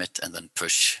add, commit, and then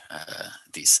push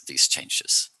these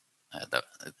changes,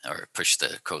 or push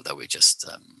the code that we just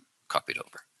copied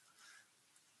over.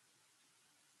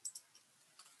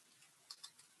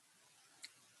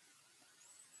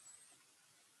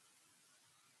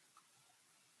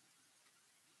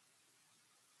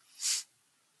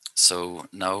 So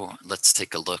now let's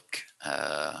take a look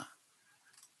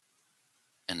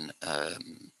in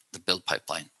the build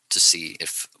pipeline to see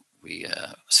if we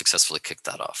successfully kicked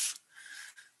that off.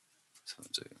 So we'll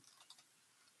do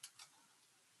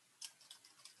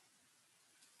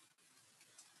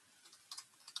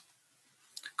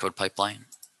code pipeline.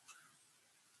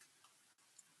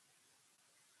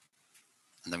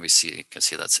 And then we see, you can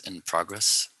see that's in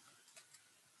progress.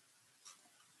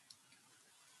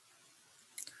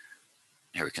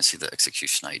 Here we can see the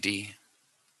execution ID.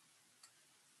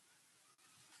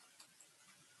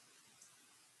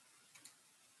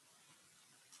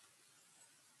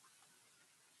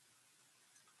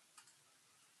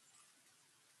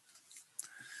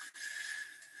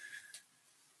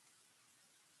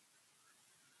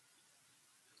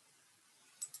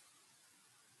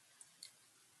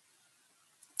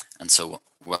 And so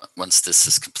once this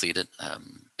is completed,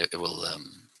 it will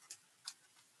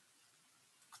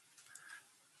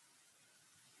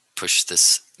push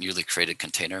this newly created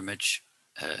container image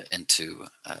into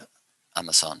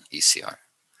Amazon ECR.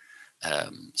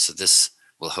 So this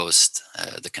will host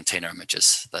the container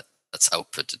images that's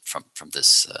outputted from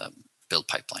this build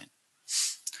pipeline.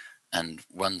 And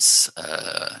once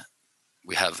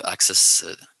we have access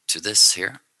to this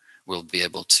here, we'll be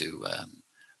able to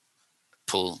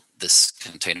pull this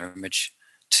container image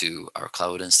to our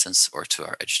cloud instance or to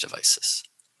our edge devices.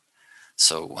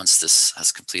 So once this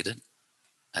has completed,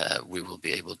 we will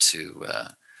be able to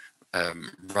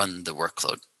run the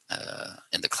workload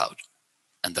in the cloud.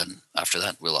 And then after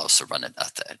that, we'll also run it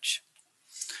at the edge.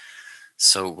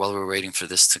 So while we're waiting for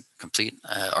this to complete,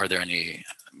 are there any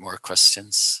more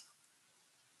questions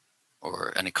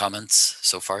or any comments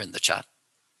so far in the chat?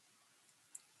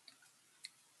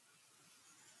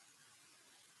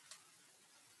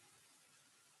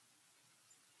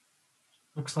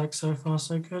 Looks like so far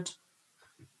so good.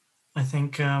 I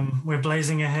think we're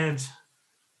blazing ahead.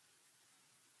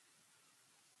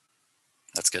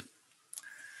 That's good.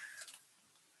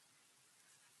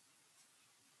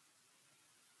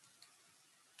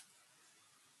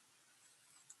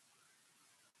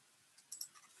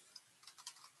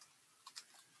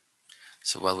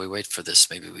 So while we wait for this,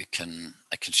 maybe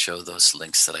I can show those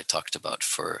links that I talked about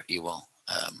for EWAL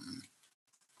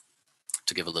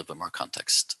to give a little bit more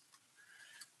context.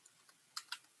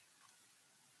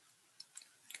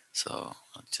 So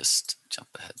I'll just jump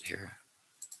ahead here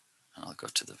and I'll go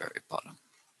to the very bottom.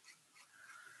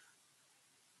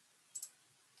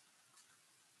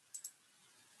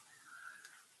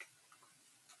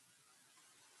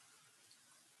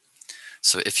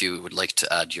 So if you would like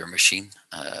to add your machine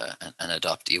and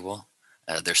adopt EWAL,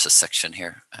 there's a section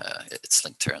here. It's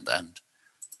linked here in the end.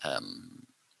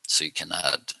 So you can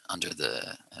add under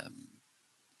the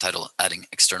title, Adding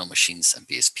External Machines and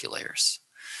BSP Layers.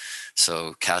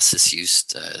 So CAS is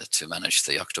used to manage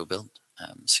the Yocto build.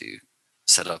 So you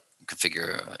set up,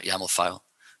 configure a YAML file,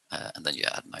 and then you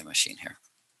add my machine here.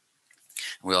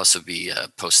 We'll also be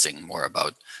posting more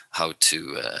about how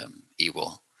to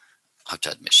EWAL, how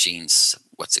to add machines,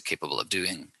 what's it capable of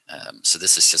doing. So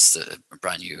this is just a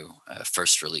brand new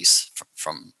first release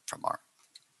from Arm.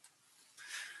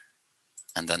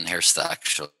 And then here's the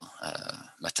actual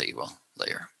meta EWAL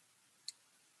layer.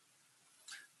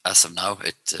 As of now,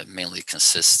 it mainly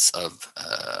consists of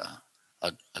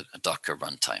a Docker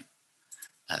runtime.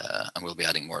 And we'll be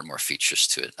adding more and more features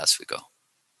to it as we go.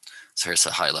 So here's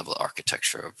a high-level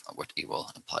architecture of what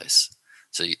EWAL implies.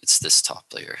 So it's this top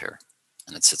layer here,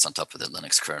 and it sits on top of the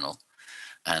Linux kernel.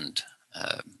 And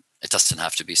it doesn't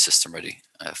have to be system-ready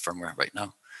firmware right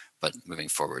now, but moving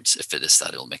forwards, if it is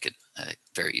that, it'll make it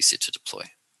very easy to deploy.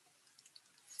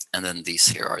 And then these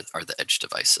here are the edge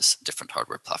devices, different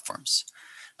hardware platforms.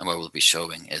 And what we'll be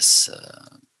showing is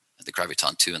the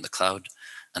Graviton 2 in the cloud,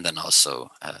 and then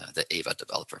also the Ava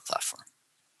developer platform.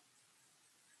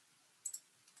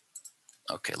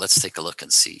 Okay, let's take a look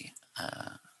and see.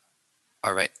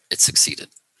 All right, it succeeded.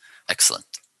 Excellent.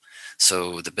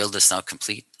 So the build is now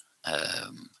complete,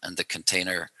 and the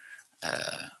container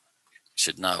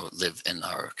should now live in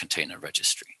our container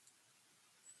registry.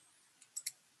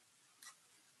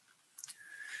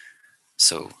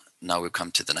 So now we come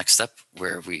to the next step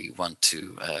where we want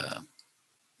to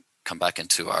come back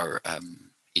into our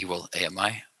EWAL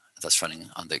AMI that's running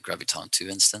on the Graviton 2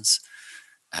 instance.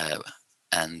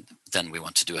 And then we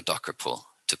want to do a Docker pull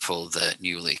to pull the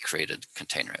newly created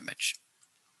container image.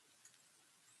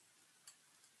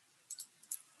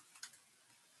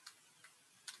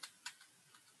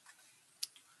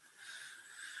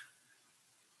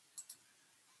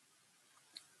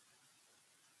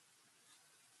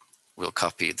 We'll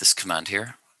copy this command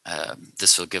here.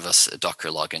 This will give us a Docker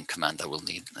login command that we'll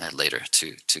need later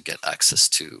to get access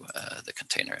to the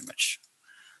container image.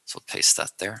 So we'll paste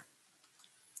that there.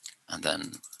 And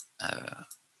then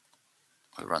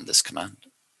we'll run this command.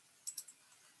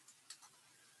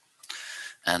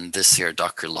 And this here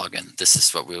Docker login, this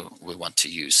is what we want to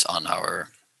use on our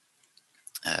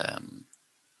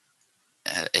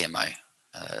AMI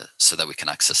so that we can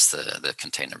access the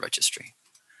container registry.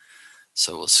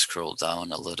 So we'll scroll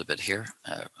down a little bit here.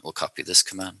 We'll copy this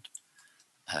command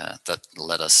that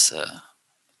let us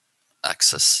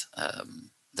access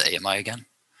the AMI again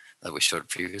that we showed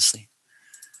previously.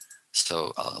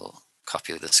 So I'll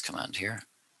copy this command here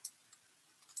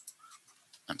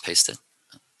and paste it.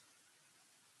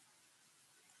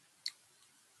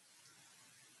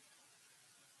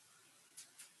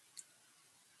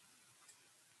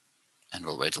 And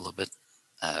we'll wait a little bit.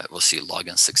 We'll see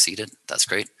login succeeded. That's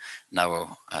great.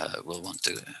 Now we'll want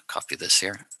to copy this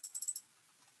here.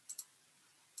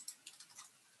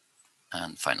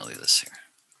 And finally this here.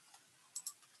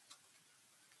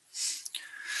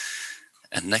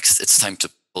 And next it's time to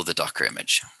pull the Docker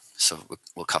image. So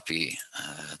we'll copy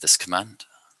this command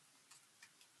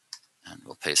and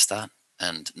we'll paste that.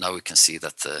 And now we can see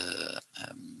that the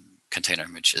container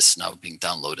image is now being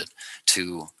downloaded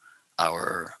to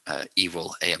our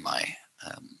EWL AMI.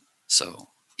 So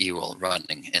EWL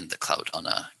running in the cloud on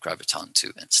a Graviton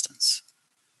 2 instance.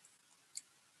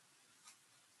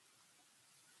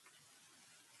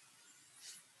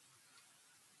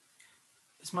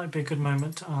 This might be a good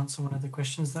moment to answer one of the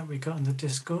questions that we got in the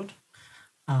Discord.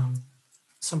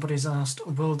 Somebody's asked,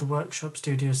 will the workshop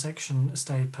studio section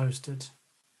stay posted?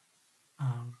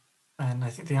 And I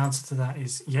think the answer to that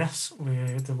is yes.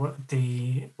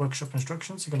 The workshop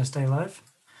instructions are going to stay live.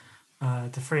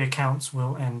 The free accounts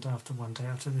will end after 1 day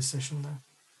after this session though.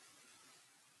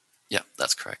 Yeah,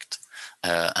 that's correct.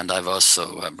 And I've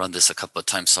also run this a couple of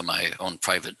times on my own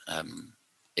private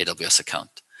AWS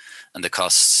account. And the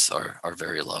costs are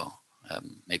very low,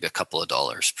 maybe a couple of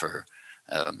dollars per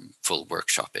full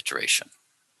workshop iteration.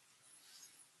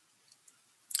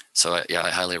 So yeah,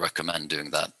 I highly recommend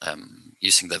doing that.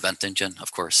 Using the event engine,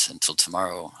 of course, until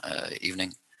tomorrow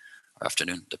evening or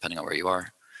afternoon, depending on where you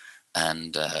are.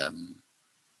 And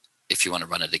if you want to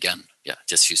run it again, yeah,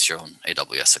 just use your own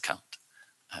AWS account.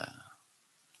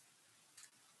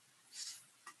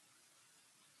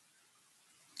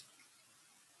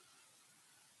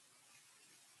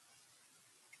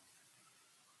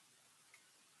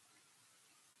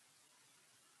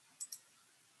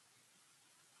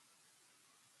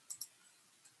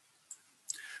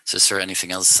 So is there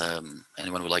anything else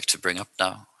anyone would like to bring up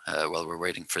now while we're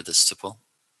waiting for this to pull?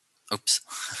 Oops,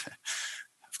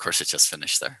 of course it just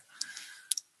finished there.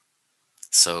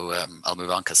 So I'll move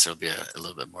on because there'll be a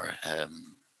little bit more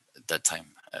dead time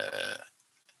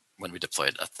when we deploy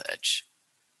it at the edge.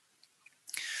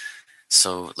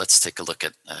 So let's take a look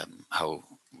at how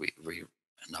we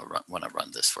now want to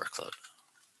run this workload.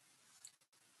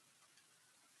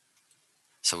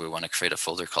 So we want to create a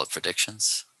folder called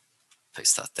predictions.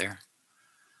 Paste that there.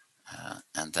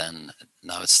 And then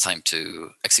now it's time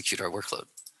to execute our workload.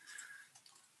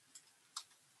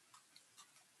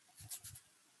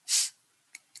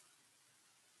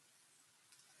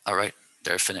 All right,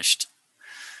 they're finished.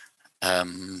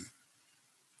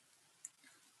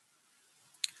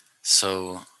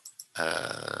 So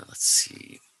let's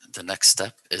see. The next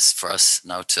step is for us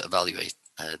now to evaluate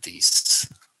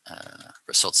these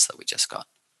results that we just got.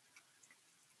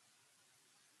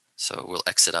 So we'll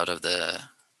exit out of the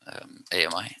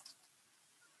AMI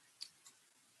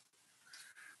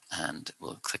and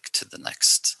we'll click to the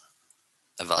next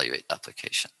evaluate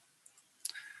application.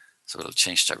 So we'll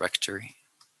change directory.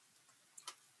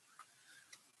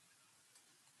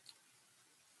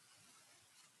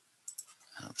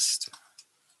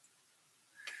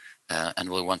 And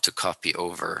we'll want to copy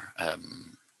over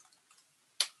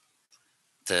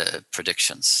the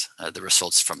predictions, the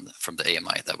results from the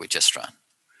AMI that we just ran.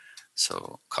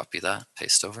 So copy that,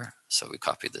 paste over. So we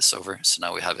copied this over. So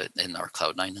now we have it in our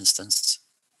Cloud9 instance.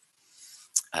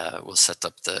 We'll set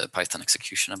up the Python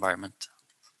execution environment.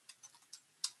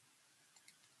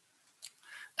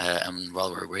 And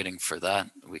while we're waiting for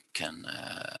that, we can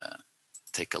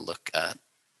take a look at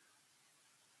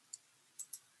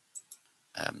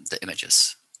the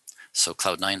images. So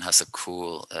Cloud9 has a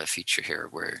cool feature here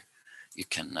where you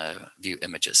can view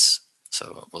images.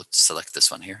 So we'll select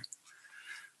this one here.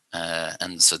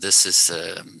 And so this is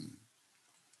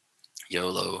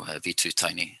YOLO V2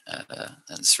 Tiny,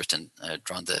 and it's written,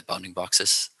 drawn the bounding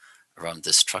boxes around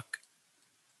this truck.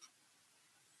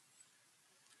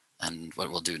 And what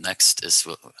we'll do next is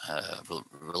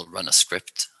we'll run a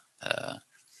script, a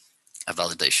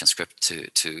validation script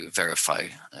to verify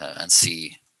and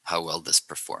see how well this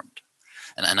performed.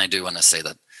 And I do want to say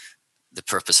that the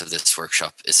purpose of this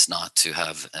workshop is not to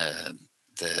have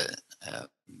the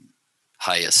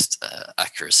highest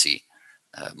accuracy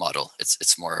model.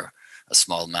 It's more a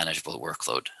small manageable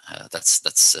workload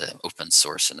that's open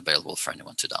source and available for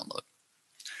anyone to download.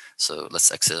 So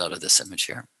let's exit out of this image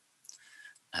here,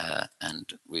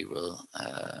 and we will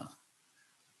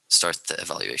start the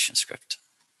evaluation script.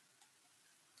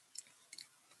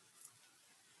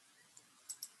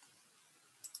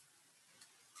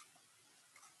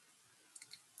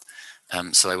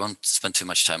 So I won't spend too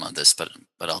much time on this, but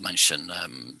I'll mention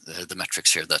the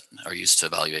metrics here that are used to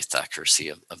evaluate the accuracy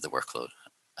of the workload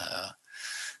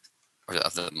or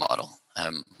of the model.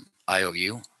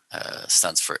 IOU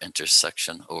stands for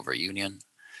intersection over union.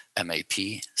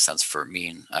 MAP stands for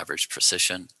mean average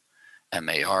precision.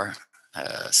 MAR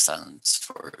stands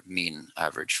for mean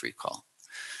average recall.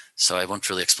 So I won't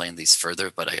really explain these further,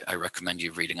 but I recommend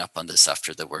you reading up on this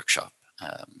after the workshop.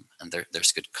 And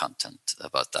there's good content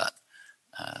about that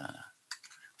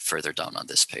further down on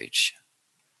this page.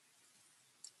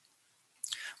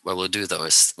 What we'll do though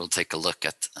is we'll take a look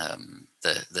at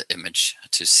the image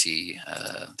to see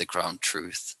the ground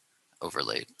truth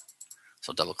overlaid.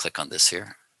 So double click on this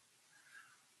here.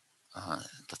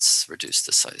 Let's reduce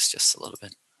the size just a little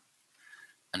bit.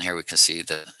 And here we can see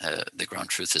that the ground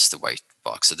truth is the white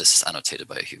box. So this is annotated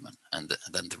by a human. And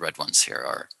then the red ones here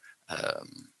are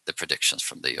the predictions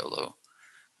from the YOLO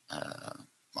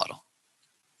model.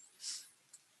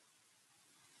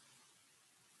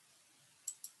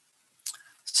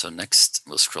 So next,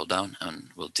 we'll scroll down and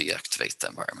we'll deactivate the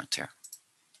environment here.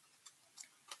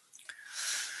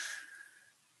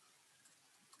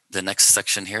 The next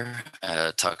section here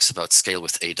talks about scale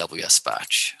with AWS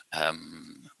batch.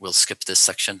 We'll skip this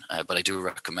section, but I do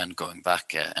recommend going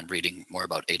back and reading more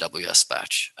about AWS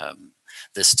batch.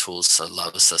 This tool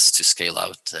allows us to scale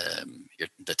out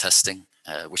the testing,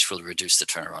 which will reduce the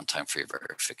turnaround time for your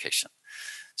verification.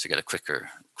 So you get a quicker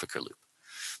loop.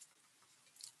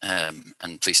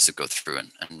 And please do go through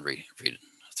and read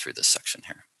through this section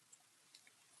here.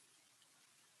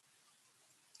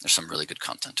 There's some really good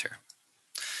content here.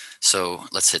 So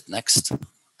let's hit next.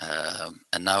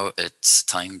 And now it's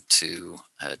time to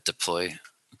deploy.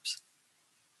 Oops.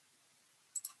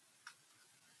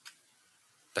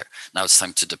 There. Now it's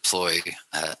time to deploy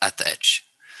at the edge.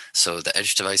 So the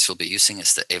edge device we'll be using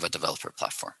is the Ava developer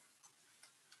platform.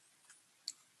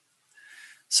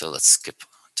 So let's skip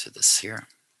to this here.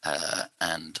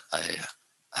 And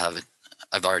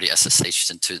I've already SSH'd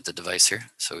into the device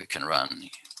here, so we can run.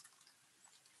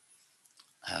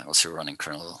 We'll see we're running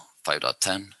kernel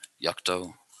 5.10,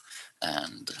 Yocto,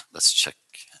 and let's check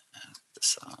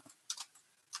this out.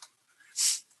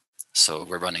 So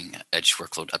we're running edge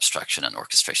workload abstraction and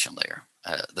orchestration layer,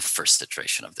 the first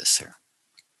iteration of this here.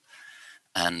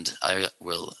 And I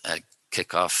will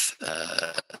kick off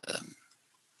the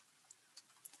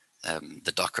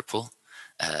Docker pull.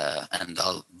 And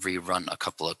I'll rerun a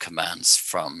couple of commands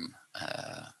from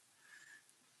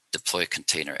deploy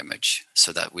container image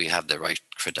so that we have the right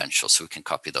credentials so we can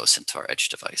copy those into our edge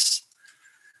device.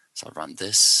 So I'll run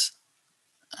this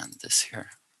and this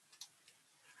here.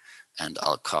 And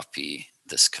I'll copy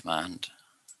this command.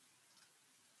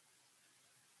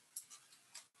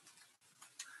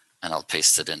 And I'll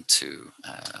paste it into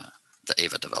the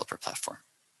Ava developer platform.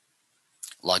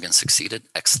 Login succeeded,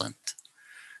 excellent.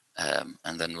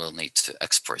 And then we'll need to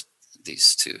export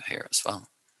these two here as well.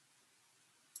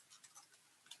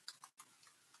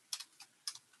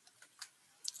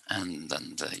 And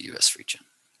then the US region,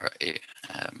 or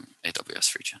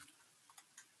AWS region.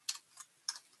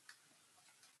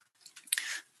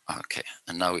 Okay,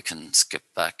 and now we can skip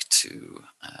back to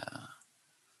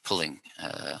pulling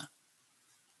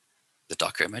the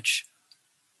Docker image.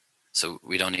 So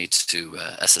we don't need to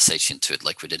SSH into it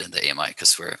like we did in the AMI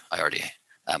because I already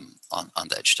on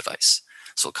the edge device.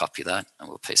 So we'll copy that and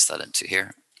we'll paste that into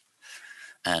here.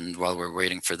 And while we're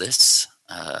waiting for this,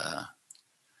 I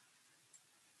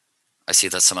see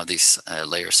that some of these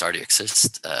layers already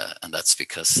exist, and that's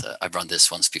because I've run this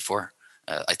once before.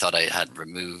 I thought I had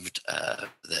removed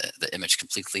the image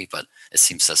completely, but it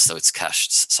seems as though it's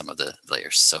cached some of the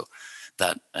layers. So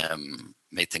that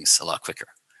made things a lot quicker.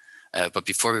 But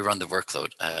before we run the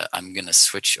workload, I'm going to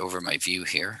switch over my view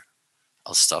here.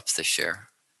 I'll stop the share.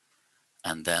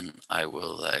 And then I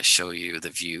will show you the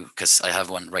view because I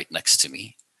have one right next to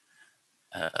me.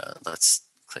 Let's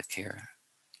click here.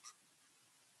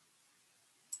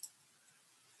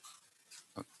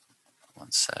 Oh,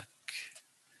 one sec.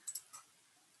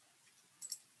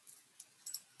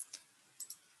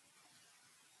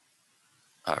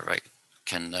 All right.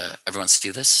 Can everyone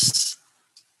see this?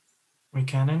 We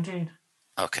can indeed.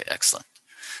 Okay, excellent.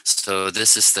 So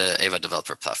this is the AWA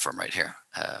developer platform right here,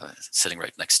 sitting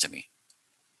right next to me.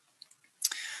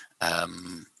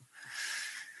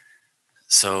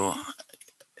 So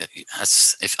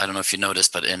as if I don't know if you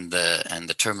noticed, but in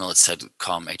the terminal it said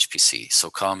COM HPC.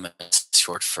 So COM is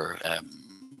short for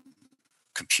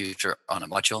computer on a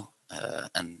module,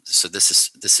 and so this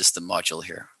is the module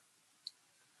here.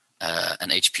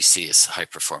 And HPC is high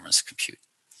performance compute.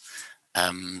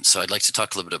 So I'd like to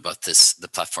talk a little bit about the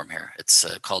platform here. It's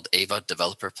called AWA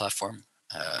Developer Platform,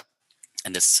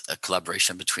 and it's a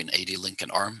collaboration between AD-Link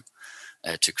and Arm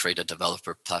to create a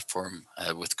developer platform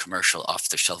with commercial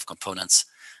off-the-shelf components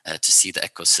to see the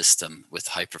ecosystem with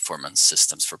high-performance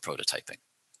systems for prototyping.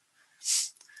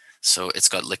 So it's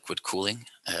got liquid cooling,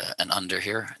 and under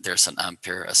here there's an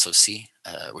Ampere SoC,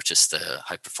 which is the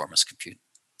high-performance compute.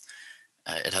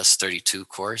 It has 32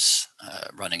 cores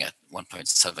running at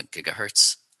 1.7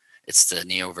 gigahertz. It's the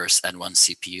Neoverse N1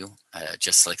 CPU,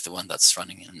 just like the one that's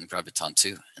running in Graviton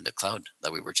 2 in the cloud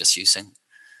that we were just using.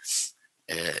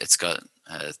 It's got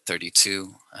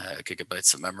 32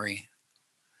 gigabytes of memory.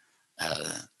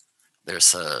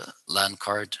 There's a LAN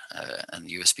card and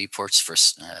USB ports for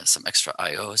some extra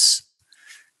IOs.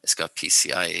 It's got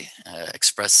PCI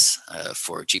Express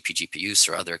for GPUs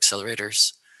or other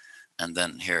accelerators. And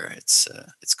then here it's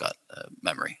got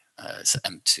memory. It's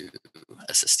M2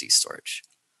 SSD storage.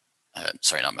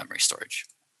 Sorry, not memory storage.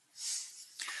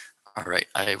 All right,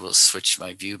 I will switch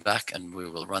my view back and we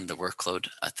will run the workload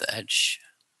at the edge.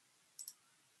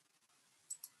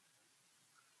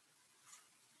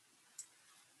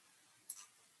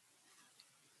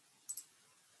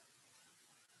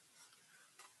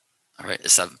 All right,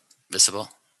 is that visible?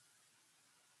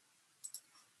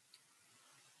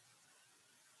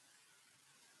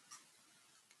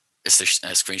 Is the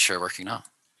screen share working now?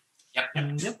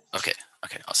 Yep. Okay,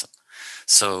 awesome.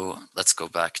 So let's go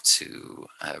back to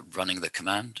running the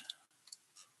command.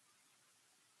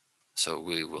 So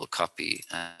we will copy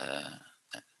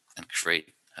and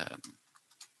create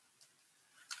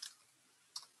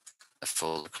a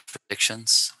full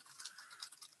predictions.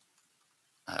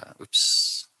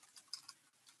 Oops.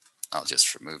 I'll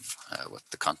just remove what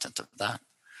the content of that.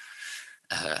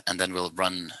 And then we'll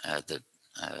run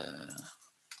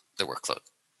the workload.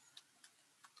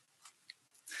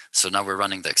 So now we're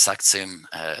running the exact same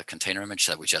container image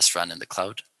that we just ran in the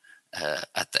cloud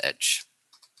at the edge.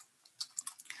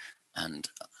 And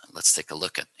let's take a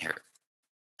look at here.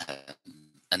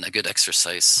 And a good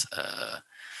exercise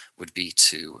would be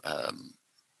to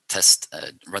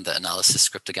run the analysis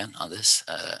script again on this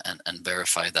and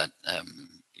verify that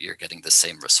you're getting the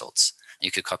same results. You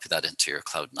could copy that into your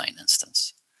Cloud9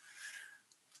 instance.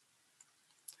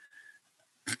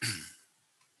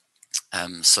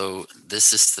 So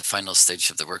this is the final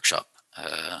stage of the workshop,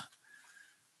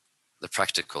 the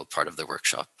practical part of the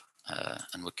workshop,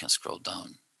 and we can scroll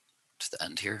down to the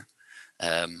end here.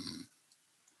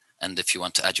 And if you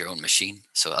want to add your own machine,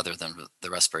 so other than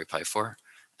the Raspberry Pi 4,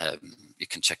 you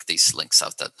can check these links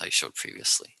out that I showed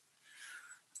previously.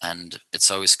 And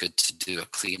it's always good to do a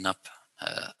cleanup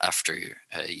after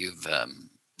you've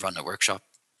run a workshop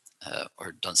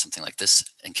or done something like this,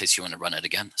 in case you want to run it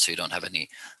again, so you don't have any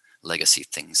legacy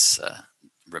things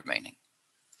remaining.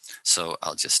 So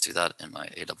I'll just do that in my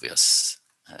AWS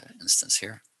instance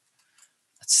here.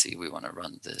 Let's see, we want to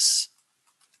run this.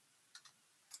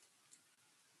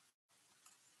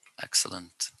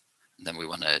 Excellent. And then we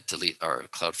want to delete our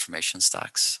CloudFormation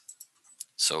stacks.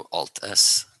 So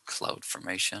Alt-S,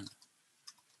 CloudFormation.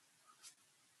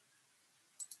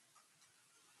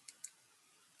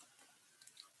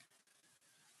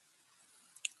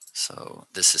 So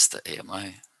this is the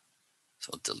AMI.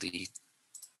 So delete.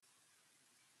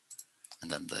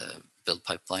 And then the build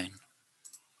pipeline.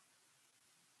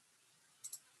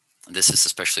 And this is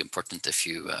especially important if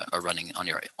you are running on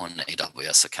your own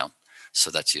AWS account, so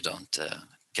that you don't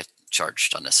get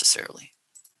charged unnecessarily.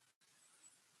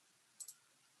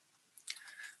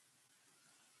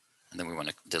 And then we want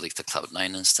to delete the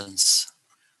Cloud9 instance.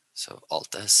 So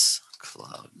Alt-S,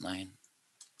 Cloud9.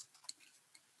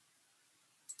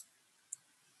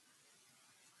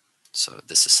 So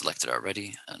this is selected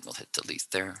already, and we'll hit delete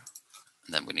there.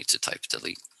 And then we need to type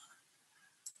delete.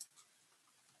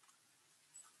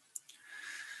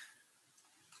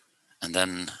 And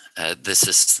then this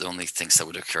is the only things that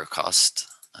would occur cost.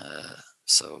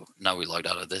 So now we logged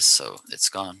out of this, so it's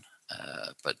gone.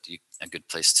 But a good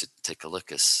place to take a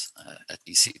look is at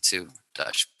EC2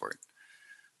 dashboard.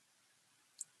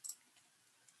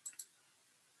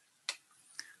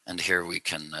 And here we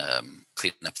can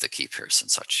clean up the key pairs and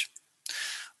such.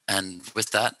 And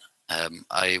with that,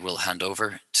 I will hand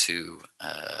over to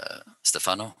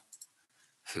Stefano,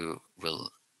 who will,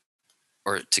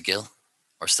 or to Gil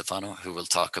or Stefano, who will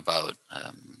talk about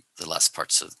the last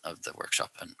parts of the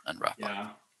workshop and wrap up. Yeah,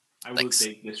 I Thanks. will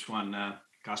take this one,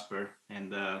 Casper,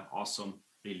 and awesome,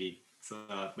 really.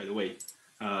 By the way,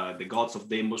 the gods of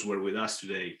demos were with us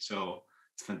today, so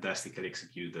it's fantastically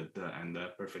executed and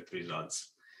perfect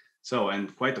results. So,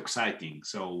 and quite exciting.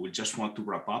 So we just want to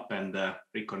wrap up and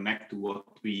reconnect to what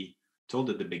we told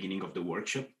at the beginning of the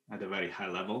workshop at a very high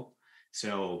level.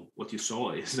 So what you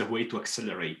saw is a way to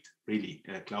accelerate really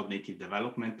cloud native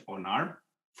development on ARM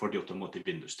for the automotive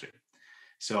industry.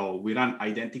 So we run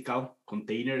identical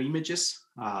container images,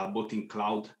 both in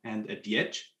cloud and at the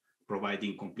edge,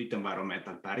 providing complete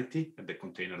environmental parity at the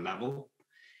container level.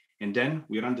 And then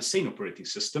we run the same operating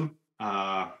system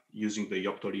using the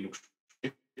Yocto Linux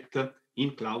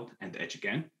in cloud and edge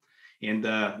again. And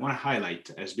I want to highlight,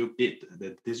 as Luke did,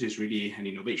 that this is really an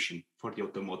innovation for the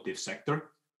automotive sector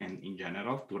and in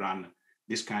general to run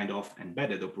this kind of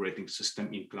embedded operating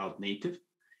system in cloud native.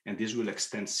 And this will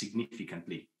extend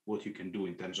significantly what you can do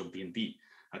in terms of BNB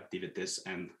activities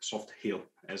and soft hill,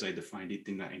 as I defined it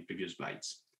in previous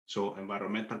slides. So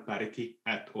environmental parity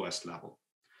at OS level.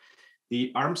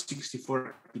 The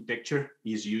ARM64 architecture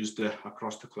is used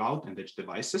across the cloud and edge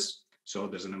devices. So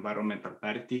there's an environmental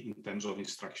parity in terms of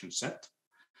instruction set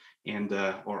and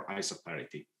or ISA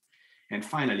parity. And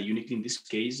finally, uniquely in this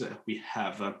case, we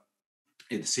have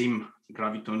the same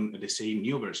Graviton, the same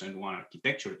new version 1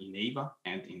 architecture in Ava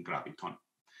and in Graviton.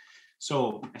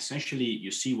 So essentially,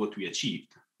 you see what we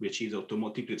achieved. We achieved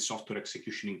automotive grade software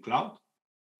execution in cloud,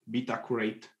 bit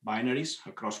accurate binaries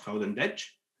across cloud and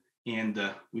edge, and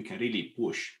we can really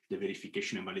push the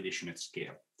verification and validation at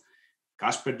scale.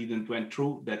 Casper didn't went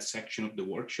through that section of the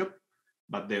workshop,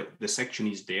 but the section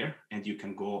is there and you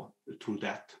can go through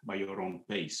that by your own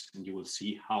pace. And you will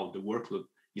see how the workload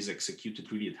is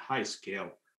executed really at high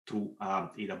scale through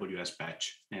AWS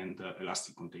batch and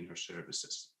Elastic Container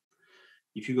Services.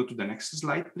 If you go to the next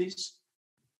slide, please.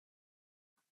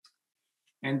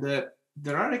 And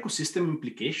there are ecosystem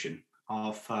implications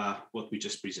of what we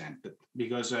just presented,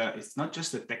 because it's not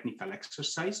just a technical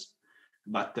exercise,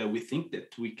 but we think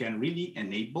that we can really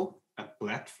enable a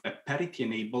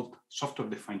parity-enabled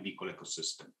software-defined vehicle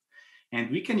ecosystem.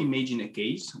 And we can imagine a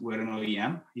case where an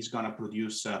OEM is going to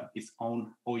produce its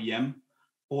own OEM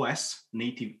OS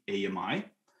native AMI,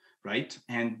 right?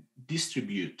 And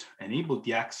enable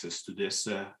the access to this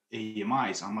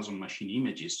AMIs, Amazon Machine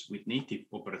Images, with native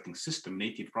operating system,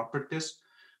 native properties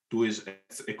to its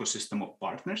ecosystem of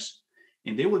partners.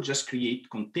 And they will just create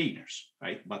containers,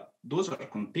 right? But those are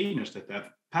containers that have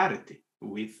parity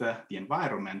with the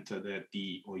environment that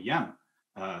the OEM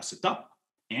set up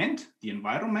and the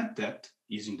environment that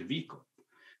is in the vehicle.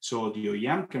 So the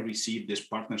OEM can receive this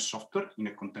partner software in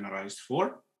a containerized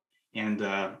form and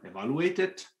evaluate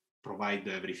it, provide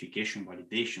the verification,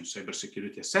 validation,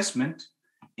 cybersecurity assessment,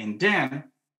 and then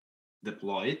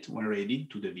deploy it when ready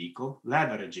to the vehicle,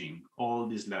 leveraging all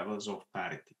these levels of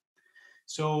parity.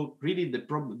 So really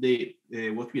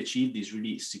what we achieved is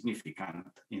really significant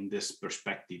in this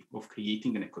perspective of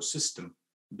creating an ecosystem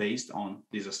based on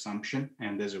this assumption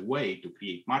and as a way to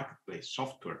create marketplace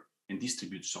software and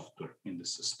distribute software in the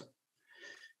system.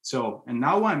 So, and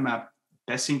now I'm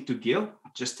passing to Gil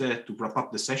just to wrap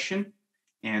up the session.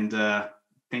 And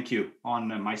thank you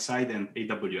on my side and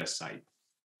AWS side.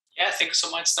 Yeah, thank you so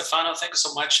much, Stefano. Thank you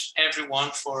so much,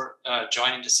 everyone, for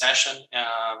joining the session.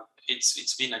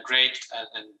 It's been a great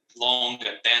and long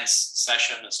and dense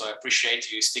session, so I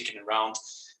appreciate you sticking around.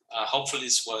 Hopefully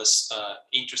this was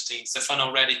interesting. Stefano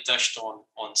already touched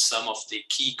on some of the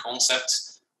key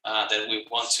concepts that we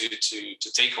want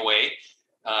to take away.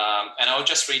 And I'll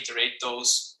just reiterate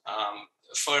those.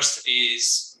 First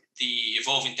is the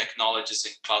evolving technologies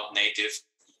in cloud native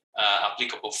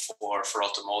applicable for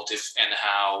automotive, and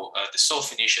how the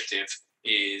SOF initiative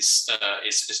is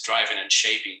driving and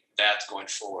shaping that going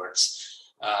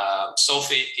forwards.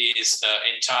 SOFI is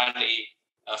entirely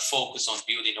focused on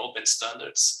building open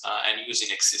standards and using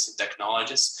existing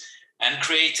technologies and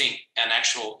creating an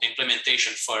actual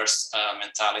implementation first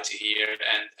mentality here.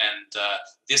 And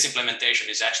this implementation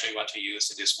is actually what we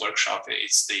use in this workshop.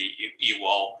 It's the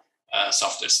EWAL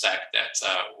software stack that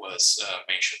was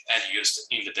mentioned and used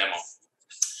in the demo.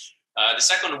 The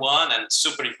second one, and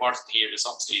super important here, is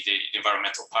obviously the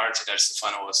environmental parity that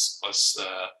Stefano was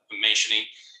mentioning.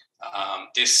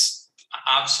 This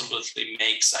absolutely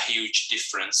makes a huge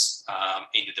difference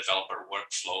in the developer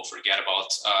workflow. Forget about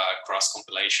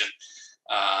cross-compilation.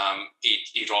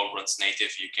 It all runs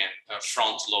native. You can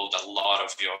front load a lot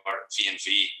of your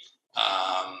VNV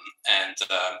and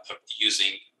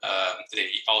using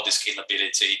all the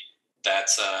scalability that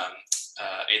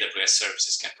AWS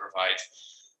services can provide.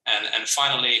 And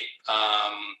finally,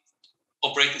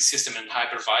 operating system and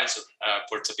hypervisor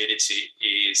portability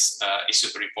is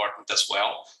super important as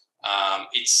well.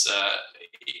 It's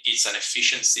an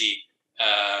efficiency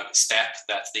step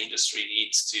that the industry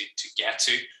needs to get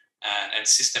to, and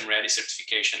system ready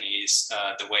certification is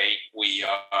the way we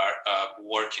are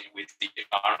working with the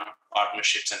Arm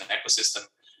partnerships and ecosystem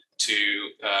to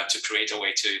create a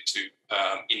way to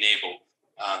enable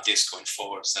this going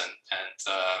forwards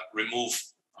and remove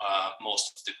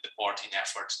most of the porting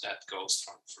effort that goes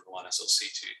from one SoC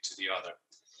to the other.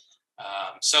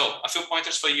 So a few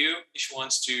pointers for you if you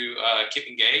want to keep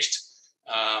engaged.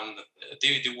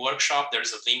 The workshop,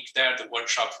 there's a link there. The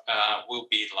workshop will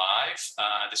be live.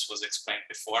 This was explained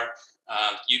before.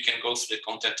 You can go through the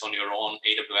content on your own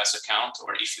AWS account,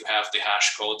 or if you have the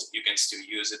hash code, you can still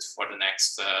use it for the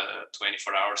next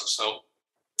 24 hours or so.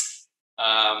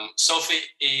 Sophie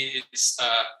is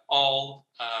all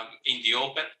in the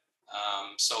open,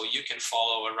 so you can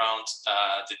follow around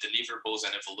the deliverables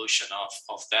and evolution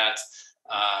of that.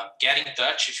 Get in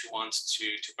touch if you want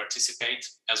to participate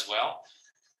as well.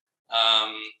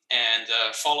 And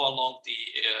follow along the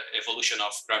evolution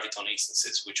of Graviton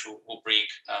instances, which will bring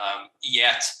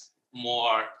yet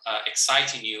more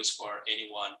exciting news for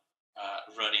anyone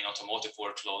running automotive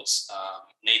workloads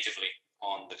natively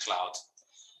on the cloud.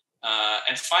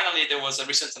 And finally, there was a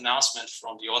recent announcement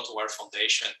from the AutoWare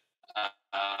Foundation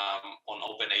on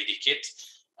OpenAD-Kit.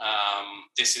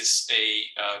 This is a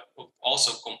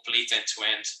also complete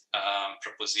end-to-end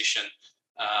proposition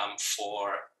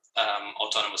for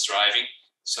autonomous driving.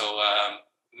 So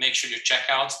make sure you check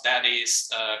out. That is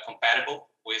compatible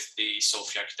with the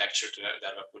Sophie architecture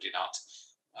that we're putting out.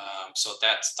 So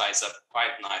that ties up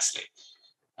quite nicely.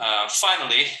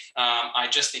 Finally, I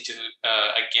just need to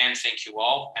again thank you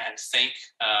all, and thank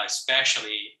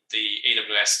especially the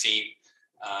AWS team.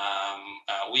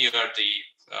 We are the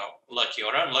lucky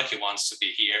or unlucky ones to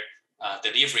be here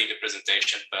delivering the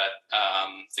presentation, but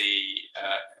the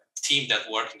team that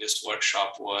worked in this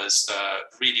workshop was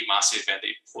really massive, and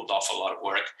they pulled off a lot of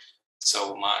work.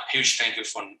 So my huge thank you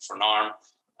for Arm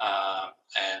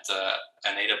and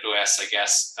AWS, I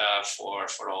guess, for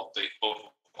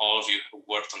all of you who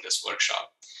worked on this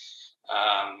workshop.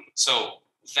 So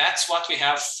that's what we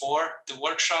have for the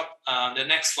workshop. The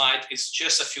next slide is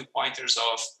just a few pointers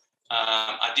of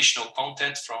additional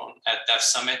content from at Dev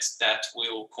Summit that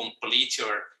will complete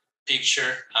your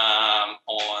picture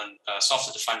on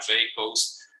software-defined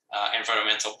vehicles,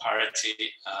 environmental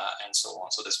parity, and so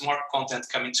on. So there's more content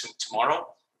coming tomorrow.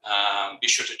 Be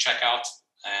sure to check out,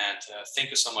 and thank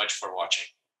you so much for watching.